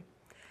country?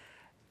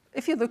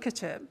 If you look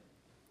at it,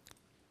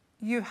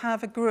 you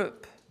have a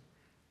group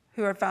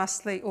who are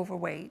vastly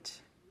overweight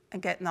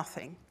and get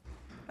nothing.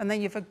 And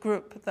then you have a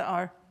group that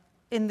are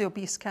in the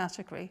obese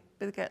category,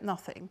 but they get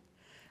nothing.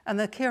 And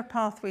the care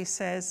pathway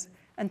says,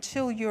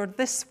 until you're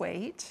this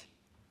weight,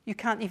 you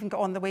can't even get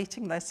on the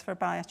waiting list for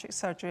bariatric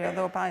surgery,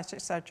 although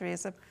bariatric surgery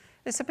is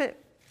a bit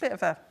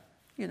of a,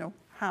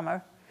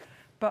 hammer.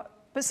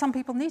 But some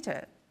people need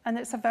it, and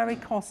it's a very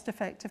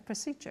cost-effective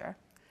procedure.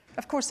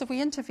 Of course, if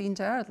we intervened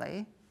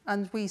early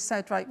and we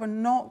said, right, we're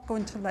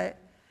going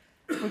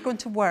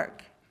to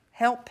work,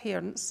 help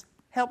parents,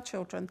 help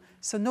children,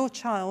 so no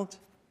child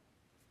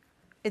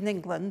in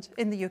England,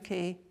 in the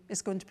UK,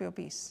 is going to be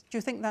obese. Do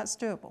you think that's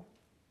doable?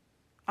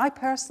 I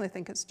personally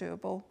think it's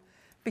doable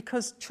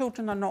because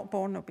children are not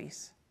born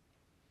obese.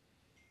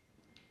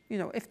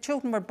 If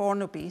children were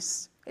born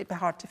obese, it'd be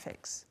hard to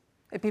fix.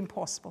 It'd be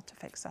impossible to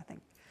fix, I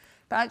think.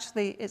 But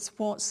actually, it's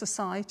what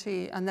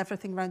society and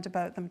everything round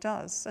about them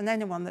does. And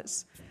anyone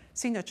that's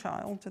seen a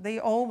child, they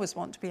always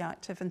want to be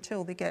active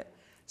until they get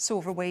so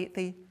overweight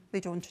they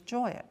don't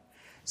enjoy it.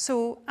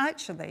 So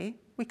actually,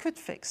 we could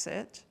fix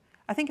it.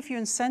 I think if you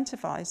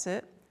incentivize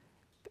it,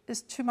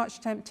 there's too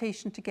much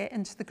temptation to get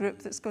into the group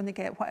that's going to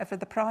get whatever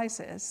the prize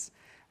is,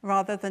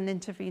 rather than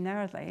intervene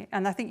early.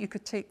 And I think you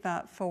could take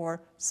that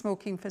for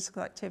smoking,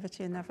 physical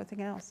activity, and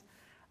everything else.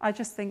 I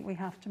just think we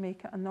have to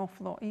make it an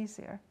awful lot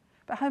easier.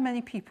 But how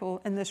many people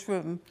in this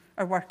room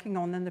are working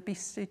on an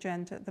obesity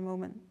agenda at the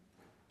moment?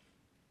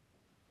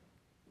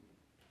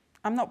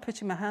 I'm not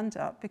putting my hand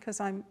up because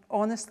I'm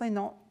honestly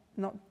not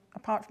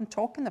apart from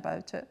talking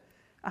about it,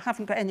 I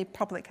haven't got any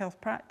public health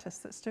practice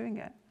that's doing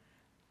it.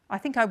 I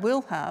think I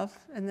will have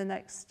in the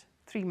next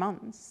 3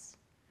 months.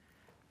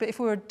 But if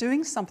we were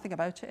doing something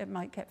about it, it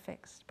might get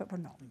fixed, but we're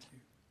not. Thank you.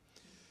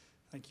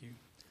 Thank you.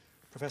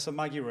 Professor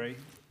Maggie Rae,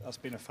 that's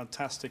been a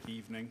fantastic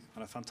evening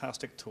and a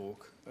fantastic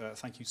talk.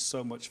 Thank you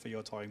so much for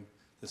your time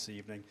this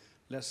evening.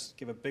 let's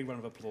give a big round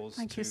of applause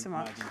Thank to you so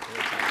much. Maggie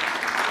for her time.